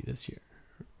going to be this year.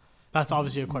 That's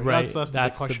obviously a question. Right. That's the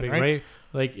big question, right?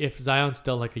 Like if Zion's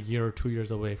still like a year or 2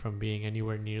 years away from being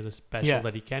anywhere near the special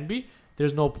that he can be,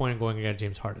 there's no point in going against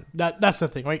James Harden. That's the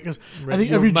thing, right? Because I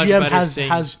think every GM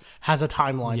has a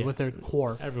timeline with their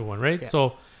core. Everyone, right? Yeah.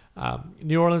 So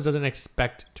New Orleans doesn't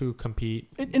expect to compete.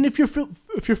 And if you're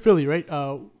Philly, right?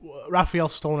 Raphael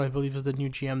Stone, I believe, is the new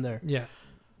GM there. Yeah.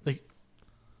 Like,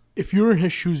 if you're in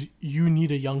his shoes, you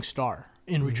need a young star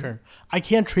in return. I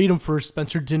can't trade him for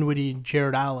Spencer Dinwiddie and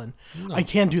Jared Allen. No. I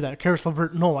can't do that. Karis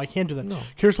LeVert, no, I can't do that. No.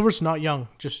 Karis LeVert's not young.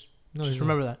 Just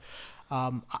remember that.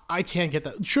 I can't get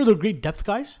that. Sure, they're great depth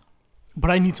guys,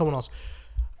 but I need someone else.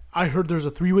 I heard there's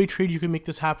a 3-way trade you can make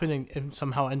this happen and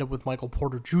somehow end up with Michael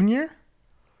Porter Jr.,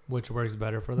 which works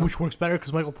better for them. Which works better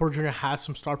because Michael Porter Jr. has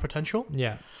some star potential.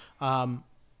 Yeah.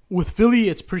 With Philly,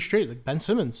 it's pretty straight. Like Ben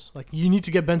Simmons. Like you need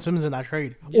to get Ben Simmons in that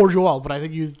trade. Yeah. Or Joel, but I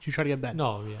think you try to get Ben.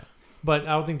 No, yeah. But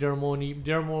I don't think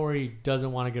Daryl Morey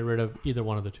doesn't want to get rid of either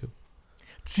one of the two.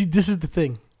 See, this is the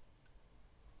thing.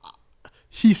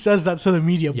 He says that to the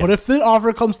media. Yeah. But if the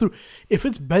offer comes through, if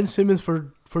it's Ben Simmons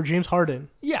for James Harden.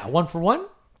 Yeah, 1 for 1.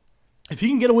 If he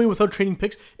can get away without trading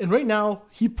picks. And right now,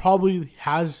 he probably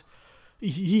has...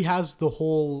 He has the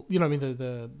whole, you know what I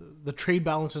mean, the trade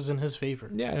balances in his favor.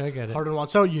 Yeah, I get it. Harden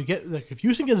wants out. You get, like, if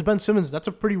Houston gets Ben Simmons, that's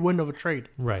a pretty win of a trade.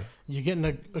 Right. You're getting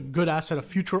a good asset, a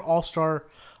future All-Star,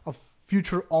 a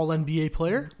future All-NBA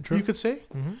player, True. You could say.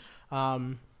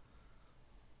 Mm-hmm.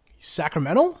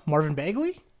 Sacramento, Marvin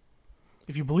Bagley,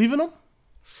 if you believe in him.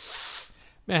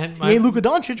 Man, he ain't Luka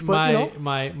Doncic, but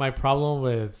my problem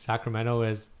with Sacramento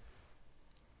is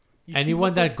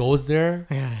anyone that goes there,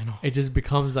 yeah, I know. It just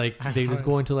becomes like they just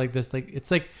go into like this, like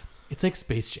it's like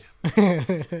Space Jam,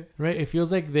 right? It feels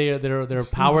like their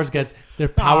powers get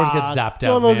zapped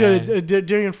out. No,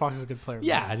 De'Aaron Fox is a good player.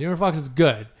 Yeah, De'Aaron Fox is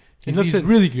good. He's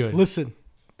really good. Listen,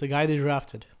 the guy they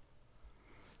drafted,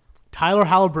 Tyler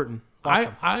Halliburton.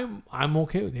 I'm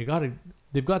okay with it.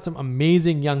 They've got some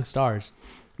amazing young stars.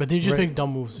 But they just make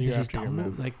dumb moves year after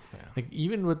year. Like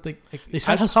even with like they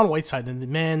signed Hassan Whiteside and they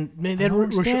had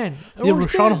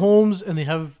Rashawn Holmes and they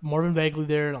have Marvin Bagley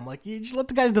there, and I'm like, you just let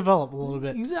the guys develop a little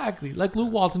bit. Exactly, like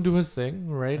Luke Walton do his thing,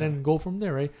 right, and go from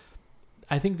there, right.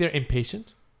 I think they're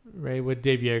impatient, right, with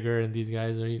Dave Yeager and these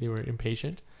guys. They were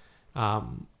impatient. They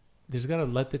just gotta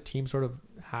let the team sort of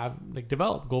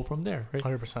develop, go from there, right.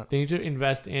 100%. They need to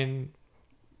invest in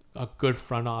a good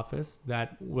front office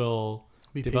that will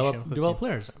develop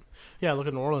players. Yeah, look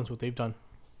at New Orleans, what they've done.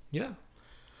 Yeah,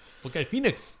 look at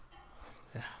Phoenix.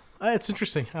 Yeah, it's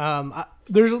interesting. There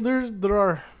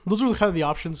are those are kind of the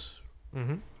options.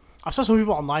 Mm-hmm. I saw some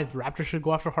people online. The Raptors should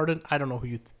go after Harden. I don't know who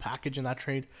you package in that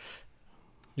trade.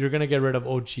 You're gonna get rid of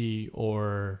OG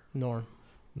or Norm.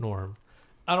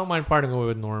 I don't mind parting away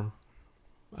with Norm.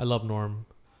 I love Norm,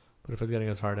 but if it's getting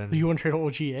us Harden, you want to trade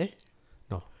OG?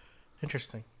 No.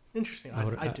 Interesting.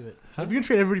 I'd do it. Huh? If you can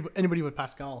trade anybody but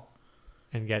Pascal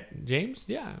and get James,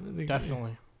 yeah,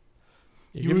 definitely.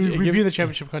 You would be in the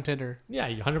championship contender. Yeah,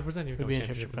 100%. You would be in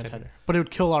championship contender. But it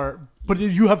would kill our. But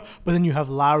then you have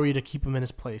Lowry to keep him in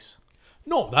his place.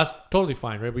 No, that's totally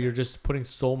fine, right? But you're just putting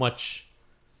so much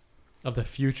of the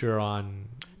future on.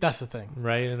 That's the thing,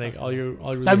 right? And like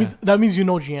that means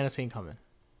Giannis ain't coming.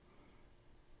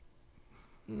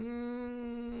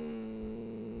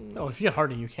 Oh, if you get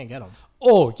Harden, you can't get him.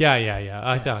 Oh yeah.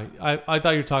 I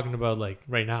thought you were talking about like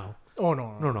right now. Oh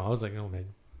no. I was like, oh man.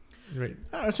 Right.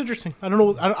 It's interesting. I don't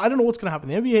know. I don't know what's gonna happen.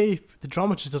 The NBA, the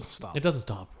drama just doesn't stop. It doesn't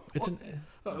stop.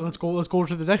 Let's go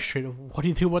to the next trade. What do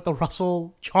you think about the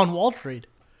Russell John Wall trade?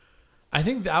 I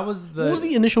think that was What was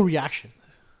the initial reaction?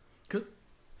 Because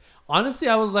honestly,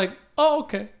 I was like, oh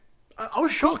okay. I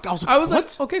was shocked. I was like,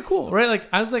 what? Okay, cool. Right? Like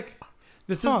I was like,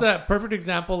 this is the perfect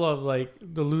example of like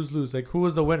the lose-lose. Like who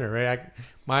was the winner, right?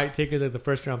 My take is like the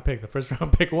first round pick. The first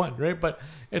round pick won, right? But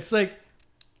it's like,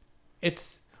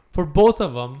 it's for both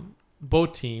of them.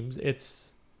 Both teams,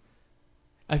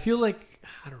 I feel like,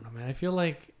 I don't know, man. I feel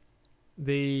like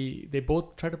they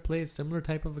both try to play a similar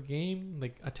type of a game,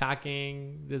 like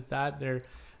attacking, this, that. They're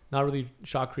not really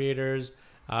shot creators.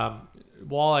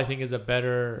 Wall, I think, is a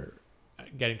better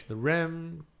getting to the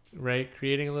rim, right?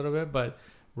 Creating a little bit, but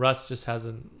Russ just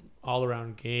hasn't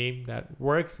all-around game that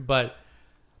works, but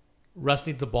Russ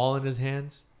needs the ball in his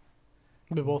hands.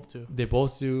 They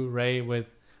both do. Right? With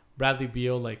Bradley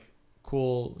Beal, like,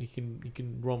 cool. He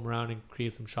can roam around and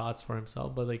create some shots for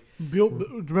himself. But like Beal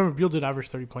did average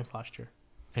 30 points last year.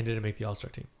 And didn't make the All-Star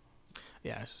team.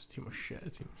 Yeah, it's a team of shit.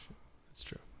 It's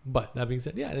true. But that being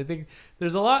said, yeah, I think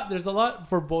there's a lot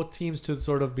for both teams to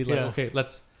sort of be like, okay,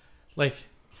 let's like.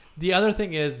 The other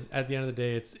thing is, at the end of the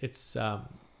day, it's the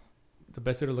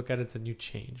best way to look at it's a new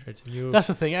change, right? It's a new. That's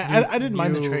the thing. I didn't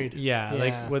mind the trade. Yeah,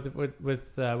 like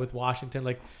with Washington,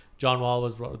 like John Wall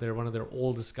was they're one of their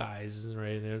oldest guys,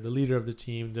 right? They're the leader of the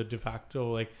team, the de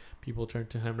facto, like people turn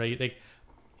to him, right? Like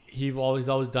he's always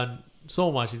done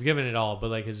so much. He's given it all, but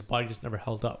like his body just never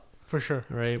held up. For sure.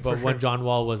 Right? But when John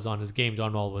Wall was on his game,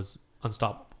 John Wall was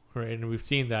unstoppable, right? And we've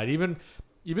seen that. Even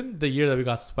the year that we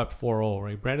got swept 4-0,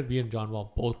 right? Brandon Beal and John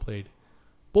Wall both played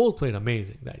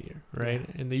amazing that year, right?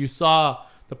 Yeah. And you saw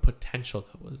the potential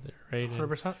that was there, right?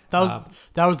 100%.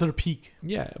 That was their peak.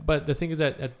 Yeah, but the thing is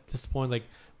that at this point, like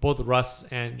both Russ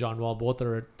and John Wall, both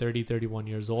are 30, 31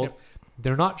 years old. Yep.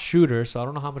 They're not shooters, so I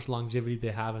don't know how much longevity they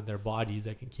have in their bodies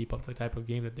that can keep up the type of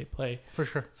game that they play. For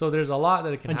sure. So there's a lot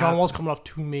that it can. And John Wall's coming off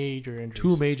two major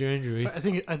injuries. I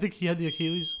think he had the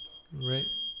Achilles. Right.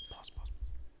 Pause.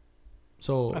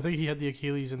 So I think he had the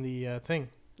Achilles in the thing.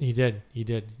 He did.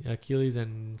 Achilles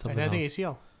and something. And I think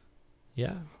ACL.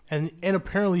 Yeah. And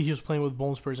apparently he was playing with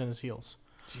bone spurs in his heels.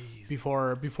 Jeez.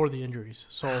 Before the injuries.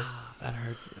 So that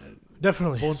hurts.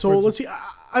 Definitely. So let's see.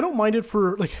 I don't mind it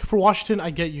for Washington.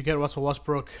 You get Russell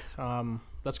Westbrook.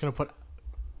 That's going to put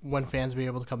when fans be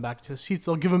able to come back to the seats.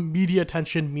 They'll give him media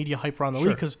attention, media hype around the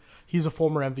league because he's a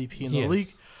former MVP in the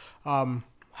league.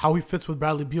 How he fits with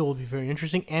Bradley Beal will be very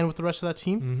interesting, and with the rest of that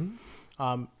team.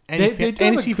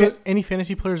 Any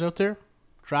fantasy players out there,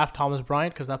 draft Thomas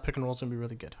Bryant because that pick and roll is going to be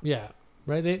really good. Yeah.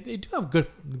 Right, they do have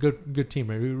good team,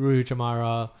 right? Rui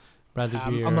Chamara, Bradley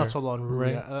Beal. I'm not sold on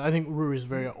Rui. Right? I think Rui is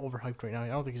very overhyped right now. I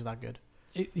don't think he's that good.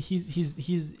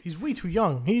 He's way too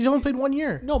young. He's only played 1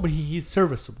 year. No, but he's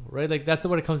serviceable, right? Like that's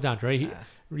what it comes down to, right?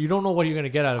 You don't know what you're gonna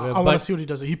get out of it. I want to see what he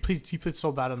does. He played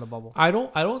so bad in the bubble.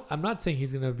 I'm not saying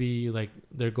he's gonna be like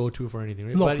their go-to for anything,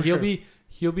 right? No, but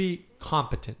he'll be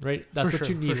competent, right? That's what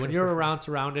you need when you're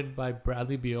surrounded by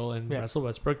Bradley Beal and Russell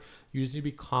Westbrook. You just need to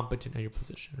be competent at your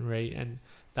position, right? And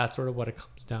that's sort of what it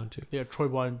comes down to. Yeah, Troy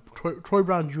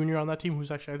Brown Jr. on that team,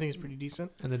 who's actually I think is pretty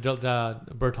decent. And the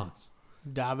Bertans.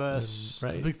 Davis,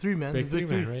 right. The big three, man. Big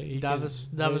three, right? Davis,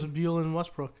 Beal, and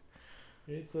Westbrook.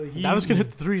 So Davis can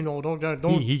hit the three. No,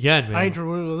 don't. He can, man.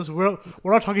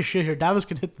 We're not talking shit here. Davis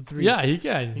can hit the three. Yeah, he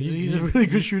can. He's a really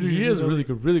good shooter. He is a really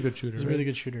good shooter. He's a really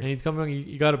good shooter. And he's coming.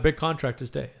 He got a big contract to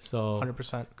stay. So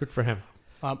 100%. Good for him.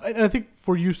 And I think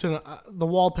for Houston, the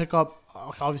Wall pickup.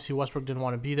 Obviously, Westbrook didn't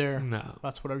want to be there. No,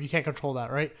 that's whatever. You can't control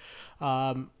that, right?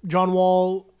 John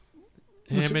Wall.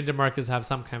 Him and DeMarcus have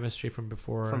some chemistry from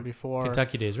before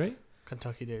Kentucky days, right?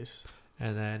 Kentucky days.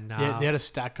 And then they had a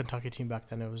stacked Kentucky team back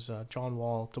then. It was John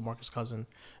Wall, DeMarcus Cousins,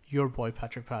 your boy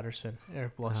Patrick Patterson,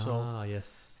 Eric Bledsoe. Ah,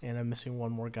 yes. And I'm missing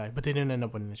one more guy, but they didn't end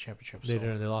up winning the championship. They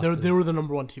didn't. They lost. They were the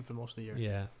number one team for most of the year.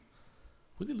 Yeah.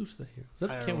 Who did they lose to that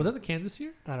year? Was that the Kansas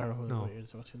year? I don't know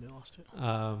who they lost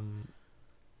to.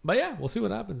 But yeah, we'll see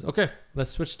what happens. Okay,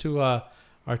 let's switch to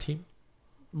our team.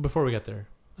 Before we get there,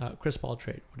 Chris Paul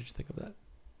trade. What did you think of that?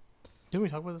 Didn't we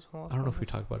talk about this a lot? I don't know if we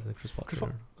talked about it in the Chris Paul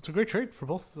trade. It's a great trade for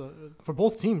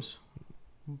both teams.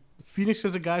 Phoenix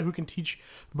is a guy who can teach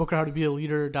Booker how to be a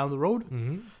leader down the road.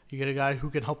 Mm-hmm. You get a guy who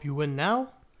can help you win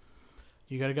now.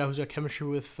 You got a guy who's got chemistry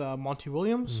with Monty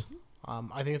Williams.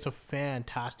 Mm-hmm. I think it's a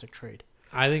fantastic trade.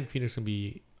 I think Phoenix can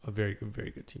be a very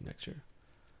good team next year.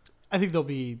 I think they'll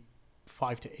be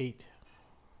 5 to 8.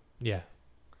 Yeah,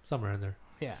 somewhere in there.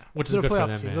 Yeah, which is good for them,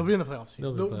 man. They'll be in the playoff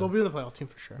team. They'll be in the playoff team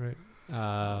for sure. Right.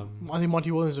 I think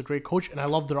Monty Williams is a great coach, and I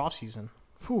love their offseason.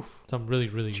 Some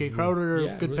really Jay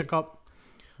Crowder, good pickup.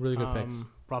 Really good picks.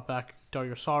 Brought back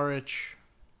Dario Saric.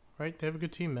 Right, they have a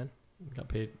good team, man. Got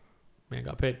paid.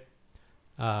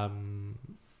 What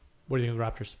do you think of the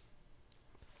Raptors?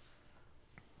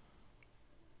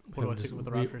 What do I think with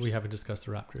the Raptors? We haven't discussed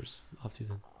the Raptors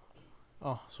offseason.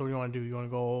 Oh, so what do you want to do? You want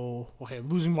to go, okay,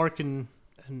 losing Mark and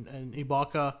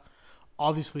Ibaka,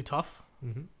 obviously tough.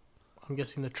 Mm-hmm. I'm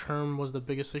guessing the term was the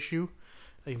biggest issue.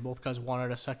 I think both guys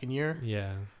wanted a second year.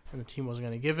 Yeah. And the team wasn't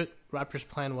going to give it. Raptors'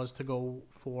 plan was to go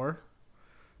for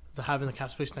having the cap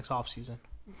space next offseason.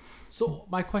 So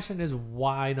my question is,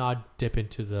 why not dip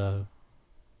into the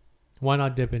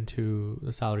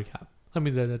salary cap? I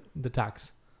mean the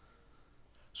tax.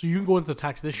 So you can go into the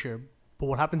tax this year, but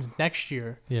what happens next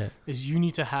year is you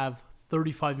need to have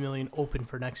 $35 million open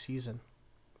for next season.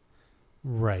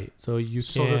 Right. So you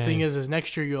So the thing is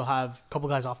next year you'll have a couple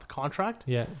guys off the contract.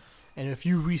 Yeah. And if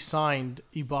you re-signed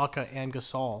Ibaka and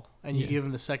Gasol and you give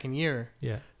him the second year,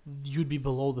 you'd be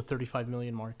below the 35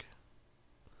 million mark.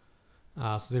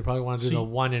 So they probably want to do the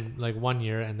 1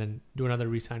 year and then do another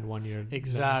re-signed 1 year.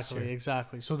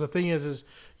 Exactly. So the thing is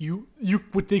you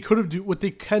what they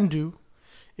can do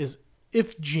is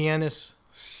if Giannis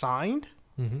signed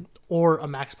or a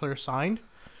max player signed,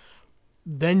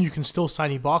 then you can still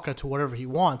sign Ibaka to whatever he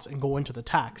wants and go into the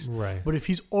tax. Right. But if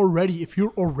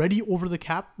you're already over the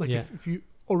cap, if you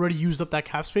already used up that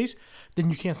cap space,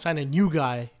 then you can't sign a new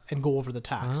guy and go over the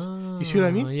tax. You see what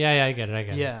I mean? Yeah, I get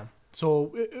it. Yeah.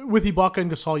 So with Ibaka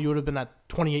and Gasol, you would have been at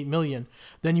 28 million.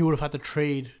 Then you would have had to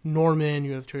trade Norman,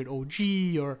 you would have to trade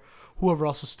OG or whoever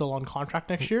else is still on contract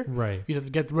next year. Right. You'd have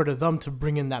to get rid of them to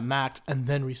bring in that max and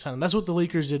then re-sign them. That's what the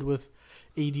Lakers did with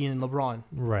AD and LeBron.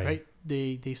 Right.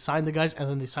 They signed the guys and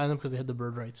then they signed them because they had the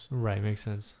bird rights. Right, makes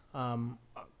sense.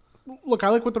 Look, I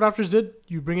like what the Raptors did.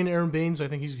 You bring in Aaron Baines. I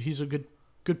think he's a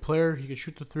good player. He can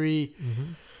shoot the three.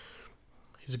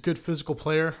 He's a good physical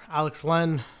player. Alex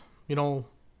Len,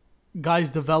 guys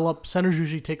develop. Centers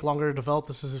usually take longer to develop.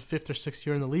 This is his 5th or 6th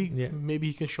year in the league. Yeah. Maybe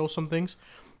he can show some things.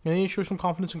 And then he shows some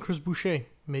confidence in Chris Boucher.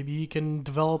 Maybe he can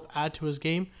develop, add to his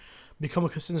game, become a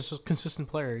consistent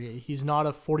player. He's not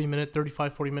a 40-minute.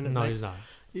 No, he's not.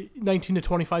 19 to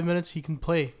 25 minutes he can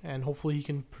play, and hopefully he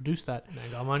can produce that. And he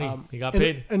got money. He got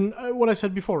paid. And what I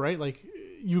said before, right? Like,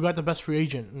 you got the best free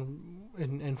agent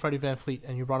in Freddie VanVleet,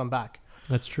 and you brought him back.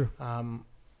 That's true.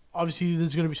 Obviously,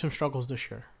 there's going to be some struggles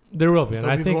this year. There will be. And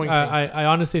I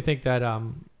honestly think that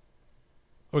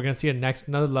we're going to see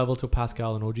another level to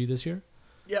Pascal and OG this year.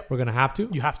 Yep. We're going to have to.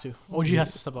 You have to. OG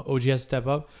has to step up. OG has to step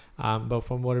up. But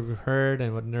from what we've heard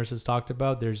and what Nurse has talked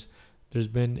about, there's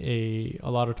been a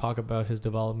lot of talk about his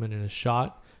development in his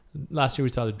shot. Last year we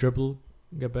saw the dribble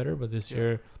get better, but this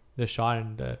year the shot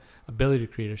and the ability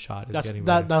to create a shot is getting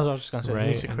better. That's what I was just going to say. Right? He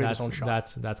needs to create his own shot.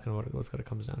 That's kind of what it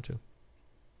comes down to.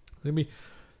 It's going to be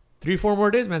 3-4 more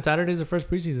days, man. Saturday's the first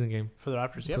preseason game. For the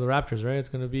Raptors, yeah. For the Raptors, right? It's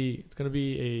going to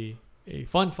be a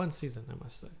fun season, I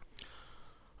must say.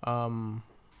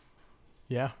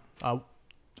 Yeah.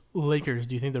 Lakers,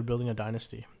 do you think they're building a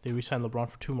dynasty? They re-signed LeBron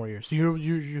for 2 more years. Do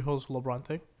you host LeBron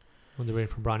thing? When they're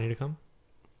waiting for Bronny to come?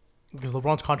 Because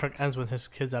LeBron's contract ends when his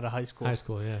kid's out of high school. High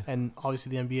school, yeah. And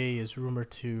obviously the NBA is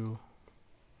rumored to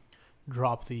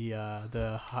drop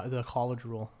the college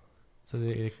rule. So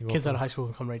they can go kids out of high school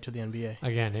can come right to the NBA.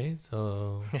 Again, eh?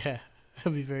 So yeah,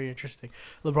 it'll be very interesting.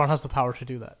 LeBron has the power to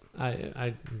do that.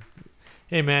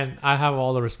 Hey, man, I have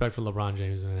all the respect for LeBron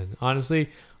James, man. Honestly,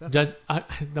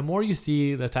 the more you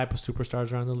see the type of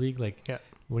superstars around the league, like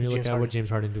when you look at what James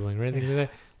Harden doing, right?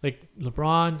 Like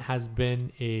LeBron has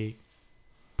been a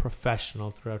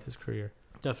professional throughout his career.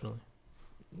 Definitely.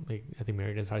 Like, I think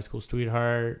married his high school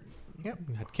sweetheart. Yep.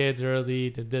 Had kids early,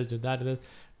 did this, did that, did this.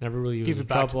 Never really was in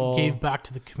trouble. Gave back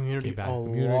to the community lot.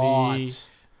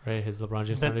 Right? His LeBron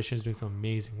James Foundation is doing some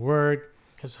amazing work.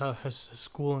 His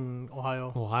school in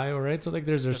Ohio, right? So like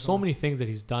there's so many things that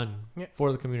he's done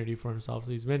for the community, for himself.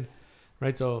 So he's been,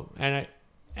 right? So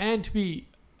and to be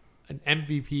an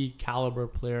MVP caliber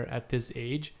player at this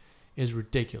age is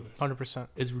ridiculous. 100%.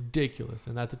 It's ridiculous,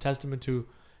 and that's a testament to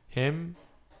him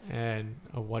and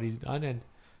of what he's done. And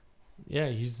yeah,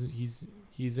 he's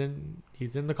in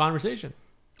the conversation.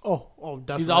 Oh,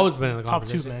 definitely. He's always been in the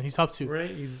conversation. Top 2, man. He's top 2.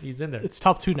 Right? He's in there. It's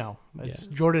top 2 now. It's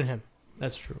Jordan, him.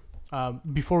 That's true.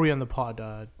 Before we end the pod,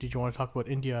 did you want to talk about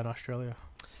India and Australia?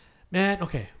 Man,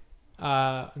 okay.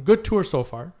 Good tour so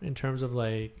far in terms of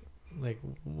like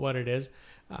what it is.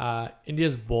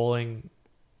 India's bowling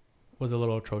was a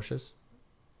little atrocious.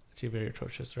 It's very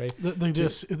atrocious, right?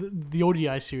 The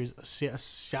ODI series,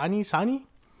 Sani?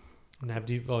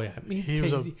 Navdeep. Oh yeah,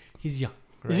 he's young.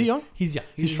 Right? Is he young? He's young.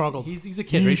 He struggled. He's a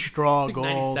kid. He right? struggled.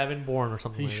 He's like 97 born or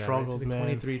something. He struggled, like man.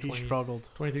 23, he struggled.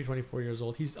 23, 24 years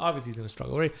old. He's going to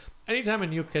struggle, right? Anytime a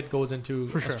new kid goes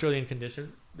into Australian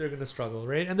condition, they're going to struggle,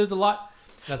 right? And there's a lot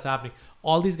that's happening.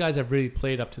 All these guys have really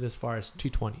played up to this far as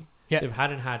T20. Yeah. They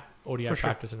hadn't had ODI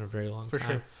practice in a very long time.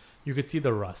 Sure. You could see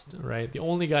the rust, right? The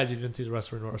only guys you didn't see the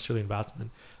rust were Australian batsmen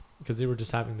because they were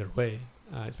just having their way,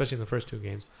 especially in the first 2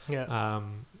 games. Yeah.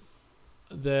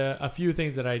 A few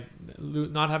things that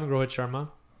not having Rohit Sharma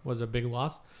was a big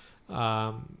loss,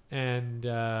 and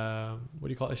what do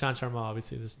you call it? Ishant Sharma,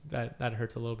 obviously that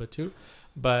hurts a little bit too,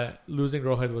 but losing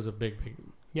Rohit was a big.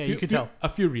 Yeah, you could tell a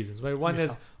few reasons. Right, one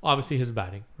is obviously his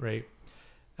batting. Right,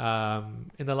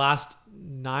 in the last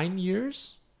 9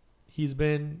 years, he's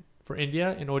been for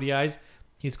India in ODIs.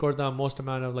 he scored the most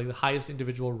amount of like the highest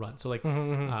individual run. So like in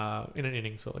an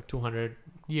inning, so like 200,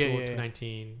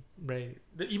 219, right?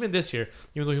 Even this year,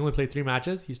 even though he only played 3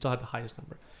 matches, he still had the highest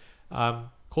number.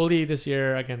 Kohli this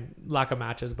year, again, lack of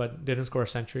matches, but didn't score a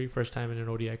century, first time in an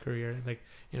ODI career, like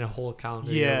in a whole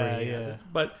calendar year. Where he has it.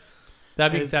 But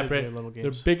that being separate,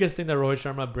 the biggest thing that Rohit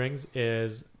Sharma brings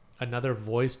is another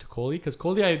voice to Kohli, because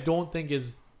Kohli I don't think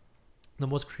is the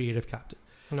most creative captain.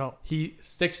 No, he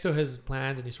sticks to his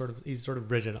plans and he's sort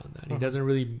of rigid on that. He doesn't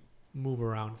really move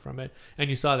around from it, and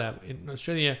you saw that in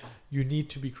Australia. You need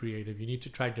to be creative. You need to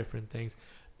try different things.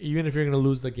 Even if you're going to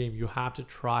lose the game, you have to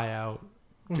try out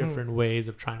different ways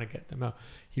of trying to get them out.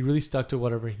 He really stuck to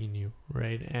whatever he knew,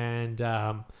 right? And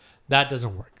that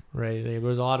doesn't work, right? There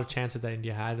was a lot of chances that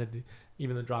India had, that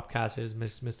even the drop catches,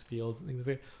 missed fields, things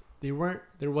like that.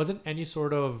 There wasn't any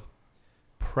sort of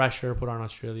pressure put on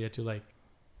Australia to like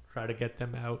try to get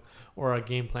them out, or a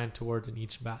game plan towards an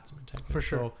each batsman type. For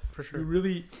sure. You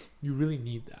really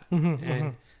need that.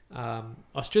 And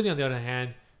Australia, on the other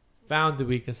hand, found the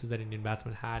weaknesses that Indian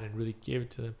batsmen had and really gave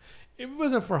it to them. If it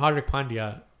wasn't for Hardik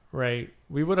Pandya, right,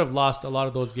 we would have lost a lot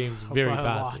of those games very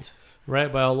badly,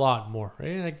 right, by a lot more,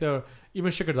 right? Like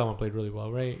even Shikhar Dhawan played really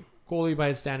well, right? Kohli by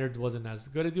his standards wasn't as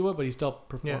good as he would, but he still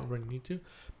performed when he needed to.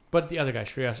 But the other guy,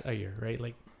 Shreyas Iyer, right,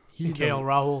 like KL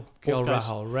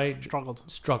Rahul, right, struggled,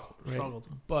 right?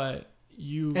 But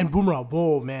and Bumrah,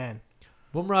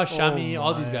 Bumrah, Shami,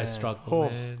 all these guys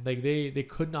struggled, man. Like they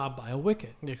could not buy a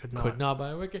wicket. They could not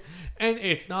buy a wicket. And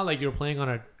it's not like you're playing on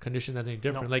a condition that's any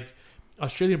different. No. Like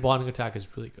Australian bowling attack is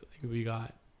really good. Like we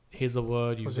got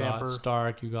Hazelwood, you got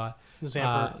Stark, you got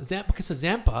Zampa. Because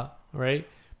Zampa, right?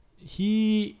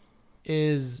 He's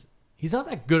not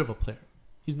that good of a player.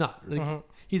 He's not. Like,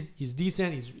 he's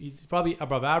decent. He's probably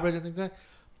above average and things like that.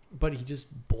 But he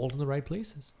just bowled in the right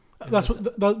places. That's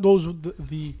what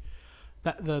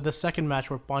the second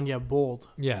match where Pandya bowled.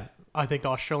 Yeah, I think the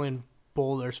Australian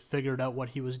bowlers figured out what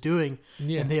he was doing,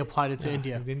 and they applied it to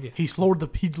India. He lowered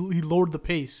the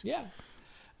pace. Yeah,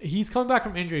 he's coming back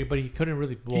from injury, but he couldn't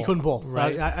really bowl. He couldn't bowl.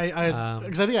 Right?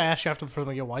 Because I think I asked you after the first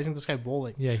one, why isn't this guy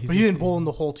bowling? Yeah, but he didn't bowl in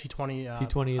the whole T20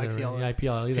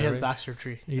 IPL either. He had back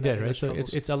surgery. He did, right? So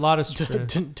it's a lot of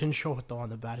didn't show it though on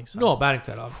the batting side. No, batting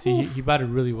side obviously he batted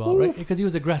really well, right? Because he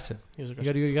was aggressive. You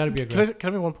got to be aggressive. Can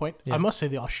I make one point? Yeah. I must say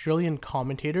the Australian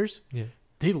commentators,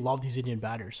 they love these Indian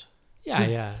batters.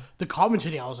 Yeah. The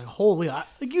commentating, I was like, holy! Like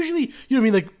usually, you know what I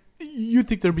mean? Like you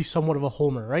think there'd be somewhat of a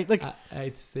homer, right? Like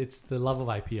it's the love of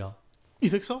IPL. You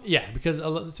think so? Yeah, because a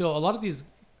lot of these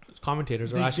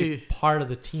commentators are actually part of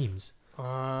the teams.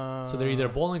 So they're either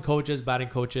bowling coaches, batting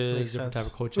coaches, different type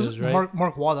of coaches, right?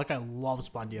 Mark Waugh, that guy loves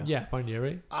Pandya. Yeah, Pandya,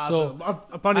 right?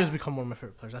 Pandya has become one of my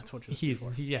favorite players. That's what he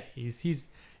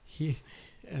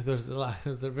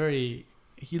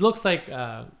looks like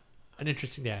an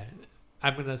interesting guy.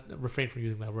 I'm gonna refrain from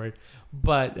using that word,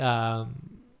 but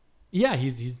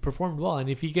he's performed well, and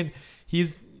if he can,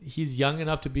 he's young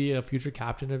enough to be a future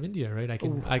captain of India, right? I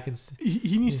can.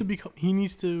 He needs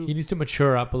to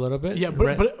mature up a little bit. Yeah,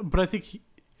 but I think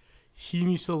he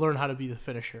needs to learn how to be the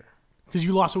finisher, because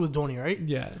you lost it with Dhoni, right?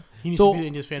 Yeah, he needs to be the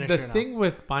India's finisher. The thing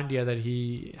with Pandya that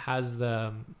he has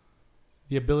the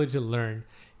ability to learn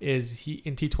is he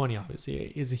in T20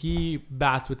 obviously is he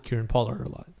bats with Kieran Pollard a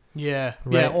lot. Yeah,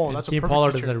 right? Yeah. Oh, and that's Kieran a perfect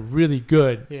Pollard teacher. is a really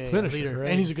good finisher, leader, right?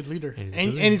 And he's a good leader, and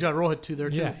he's got Rohit too there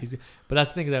too. Yeah, but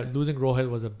that's the thing, that losing Rohit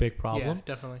was a big problem. Yeah,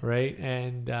 definitely. Right,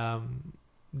 and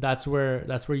that's where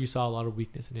you saw a lot of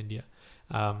weakness in India.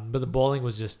 But the bowling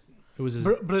was just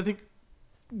But I think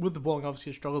with the bowling, obviously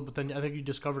you struggled. But then I think you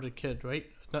discovered a kid, right?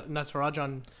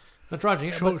 Natarajan.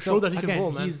 Show that he can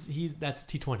bowl, man. He's that's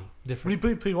T20 different. But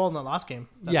he played well in that last game.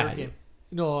 Third game.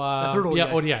 No, third ODI.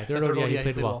 ODI. Third ODI, he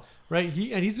played well. Right,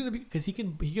 he's gonna be, because he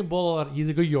can bowl a lot. He's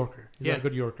a good Yorker. He's a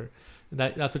good Yorker.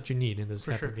 That's what you need in this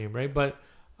type of game, right? But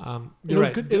it was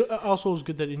good. It also was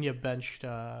good that India benched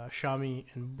Shami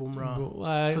and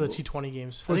Bumrah for the T20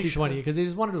 games. For the T20, because they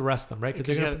just wanted to rest them, right?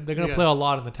 Because they're gonna play a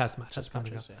lot in the test matches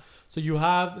coming up. Yeah. So you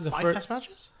have the 5 test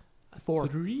matches.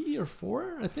 3 or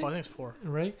 4, I think. I think it's 4.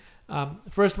 Right.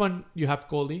 First one you have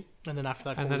Kohli, and then after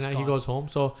that, and then he goes home.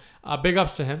 So big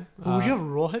ups to him. Would you have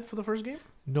Rohit for the first game?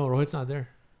 No, Rohit's not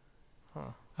there.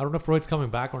 Huh. I don't know if Rohit's coming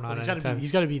back or not.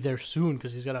 He's got to be there soon,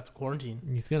 because he's got to have to quarantine.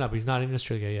 But he's not in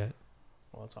Australia yet.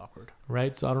 Well, that's awkward.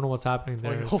 Right, so I don't know what's happening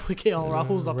there. Hopefully KL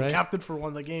Rahul's not the captain for one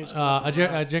of the games.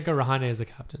 Ajinkya Rahane is the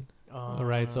captain.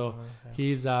 Right, so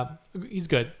he's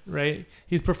good, right?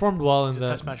 He's performed well in the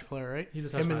test match player, right? He's a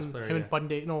test match player. Him and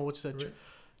Pandey. No, what's that?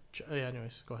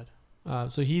 Anyways, go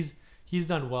ahead. So he's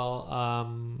done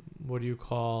well. What do you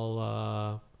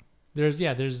call? There's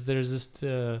this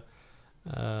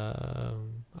I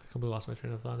completely lost my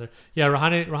train of thought there. Yeah,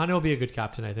 Rahane will be a good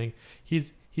captain. I think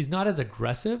he's not as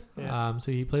aggressive. Yeah.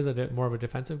 So he plays more of a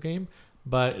defensive game.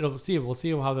 But we'll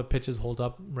see how the pitches hold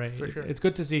up. Right. For sure. It's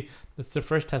good to see. It's the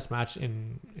first Test match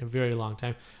in a very long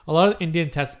time. A lot of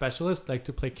Indian Test specialists like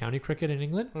to play county cricket in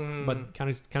England, but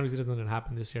county doesn't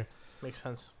happen this year. Makes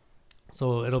sense.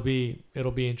 So it'll be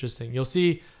interesting. You'll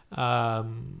see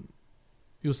Ashwin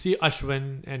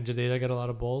and Jadeja get a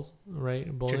lot of balls,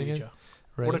 right? Bowling it.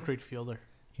 Right. What a great fielder.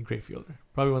 He's a great fielder.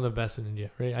 Probably one of the best in India,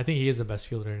 right? I think he is the best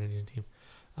fielder in the Indian team.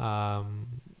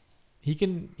 He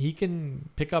can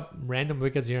pick up random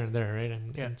wickets here and there, right?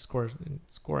 And score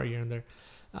here and there.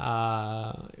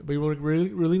 But we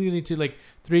really need to like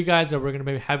 3 guys that we're going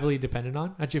to be heavily dependent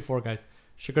on. Actually 4 guys.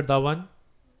 Shikhar Dhawan,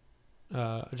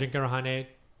 Ajinkya Rahane,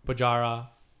 Pujara,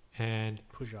 and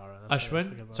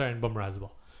Ashwin. Sorry, and Bumrah as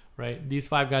well. Right? These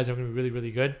 5 guys are going to be really,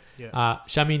 really good. Yeah.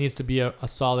 Shami needs to be a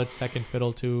solid second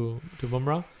fiddle to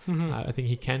Bumrah. I think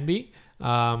he can be.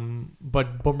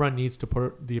 But Bumrah needs to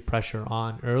put the pressure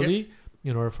on early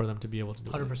in order for them to be able to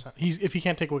do 100%. If he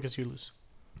can't take wickets, you lose.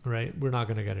 Right? We're not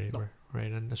going to get anywhere. No.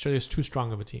 Right? And Australia's too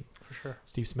strong of a team. For sure.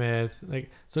 Steve Smith.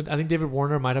 So I think David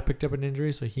Warner might have picked up an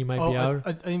injury, so he might be out.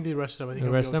 I think they rested him. I think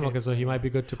they rested him? Okay, so he might be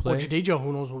good to play. Jadeja,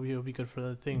 who knows, he'll be good for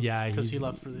the thing. Yeah, because he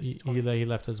left for this. He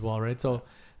left as well, right? So,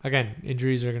 again,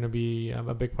 injuries are going to be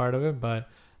a big part of it, but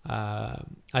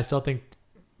I still think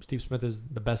Steve Smith is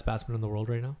the best batsman in the world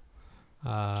right now.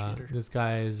 This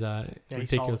guy is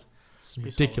ridiculous.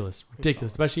 Ridiculous,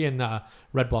 especially in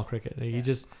red ball cricket. He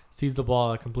just sees the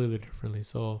ball completely differently.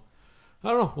 So, I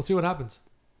don't know. We'll see what happens.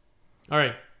 All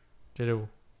right. JJ,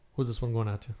 who's this one going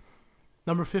out to?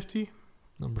 Number 50.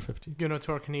 Going out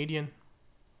to our Canadian,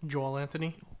 Joel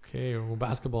Anthony. Okay, well,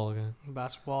 basketball again.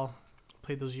 Basketball.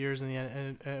 Played those years in the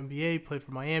NBA. Played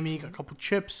for Miami. Got a couple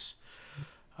chips.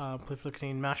 Played for the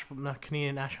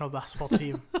Canadian national basketball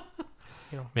team.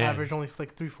 Averaged only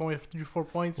like 3-4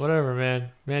 points. Whatever,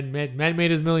 man. Man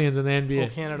made his millions in the NBA. Oh,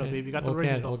 Canada, baby. Got the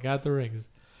rings, though. Got the rings.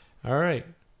 All right.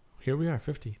 Here we are,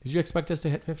 50. Did you expect us to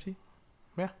hit 50?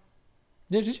 Yeah.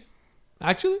 Yeah, did you?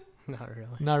 Actually? Not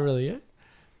really. Not really yet.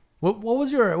 What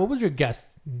was your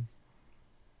guess?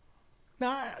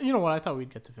 Nah, you know what? I thought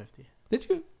we'd get to 50. Did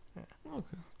you? Yeah.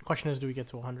 Okay. Question is, do we get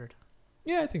to 100?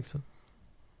 Yeah, I think so.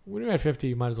 When you're at 50,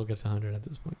 you might as well get to 100 at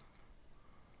this point.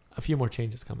 A few more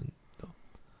changes coming.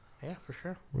 Yeah, for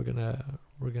sure. We're gonna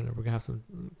have some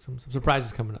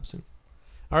surprises coming up soon.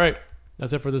 All right,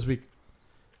 that's it for this week.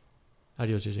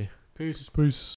 Adios, JJ. Peace.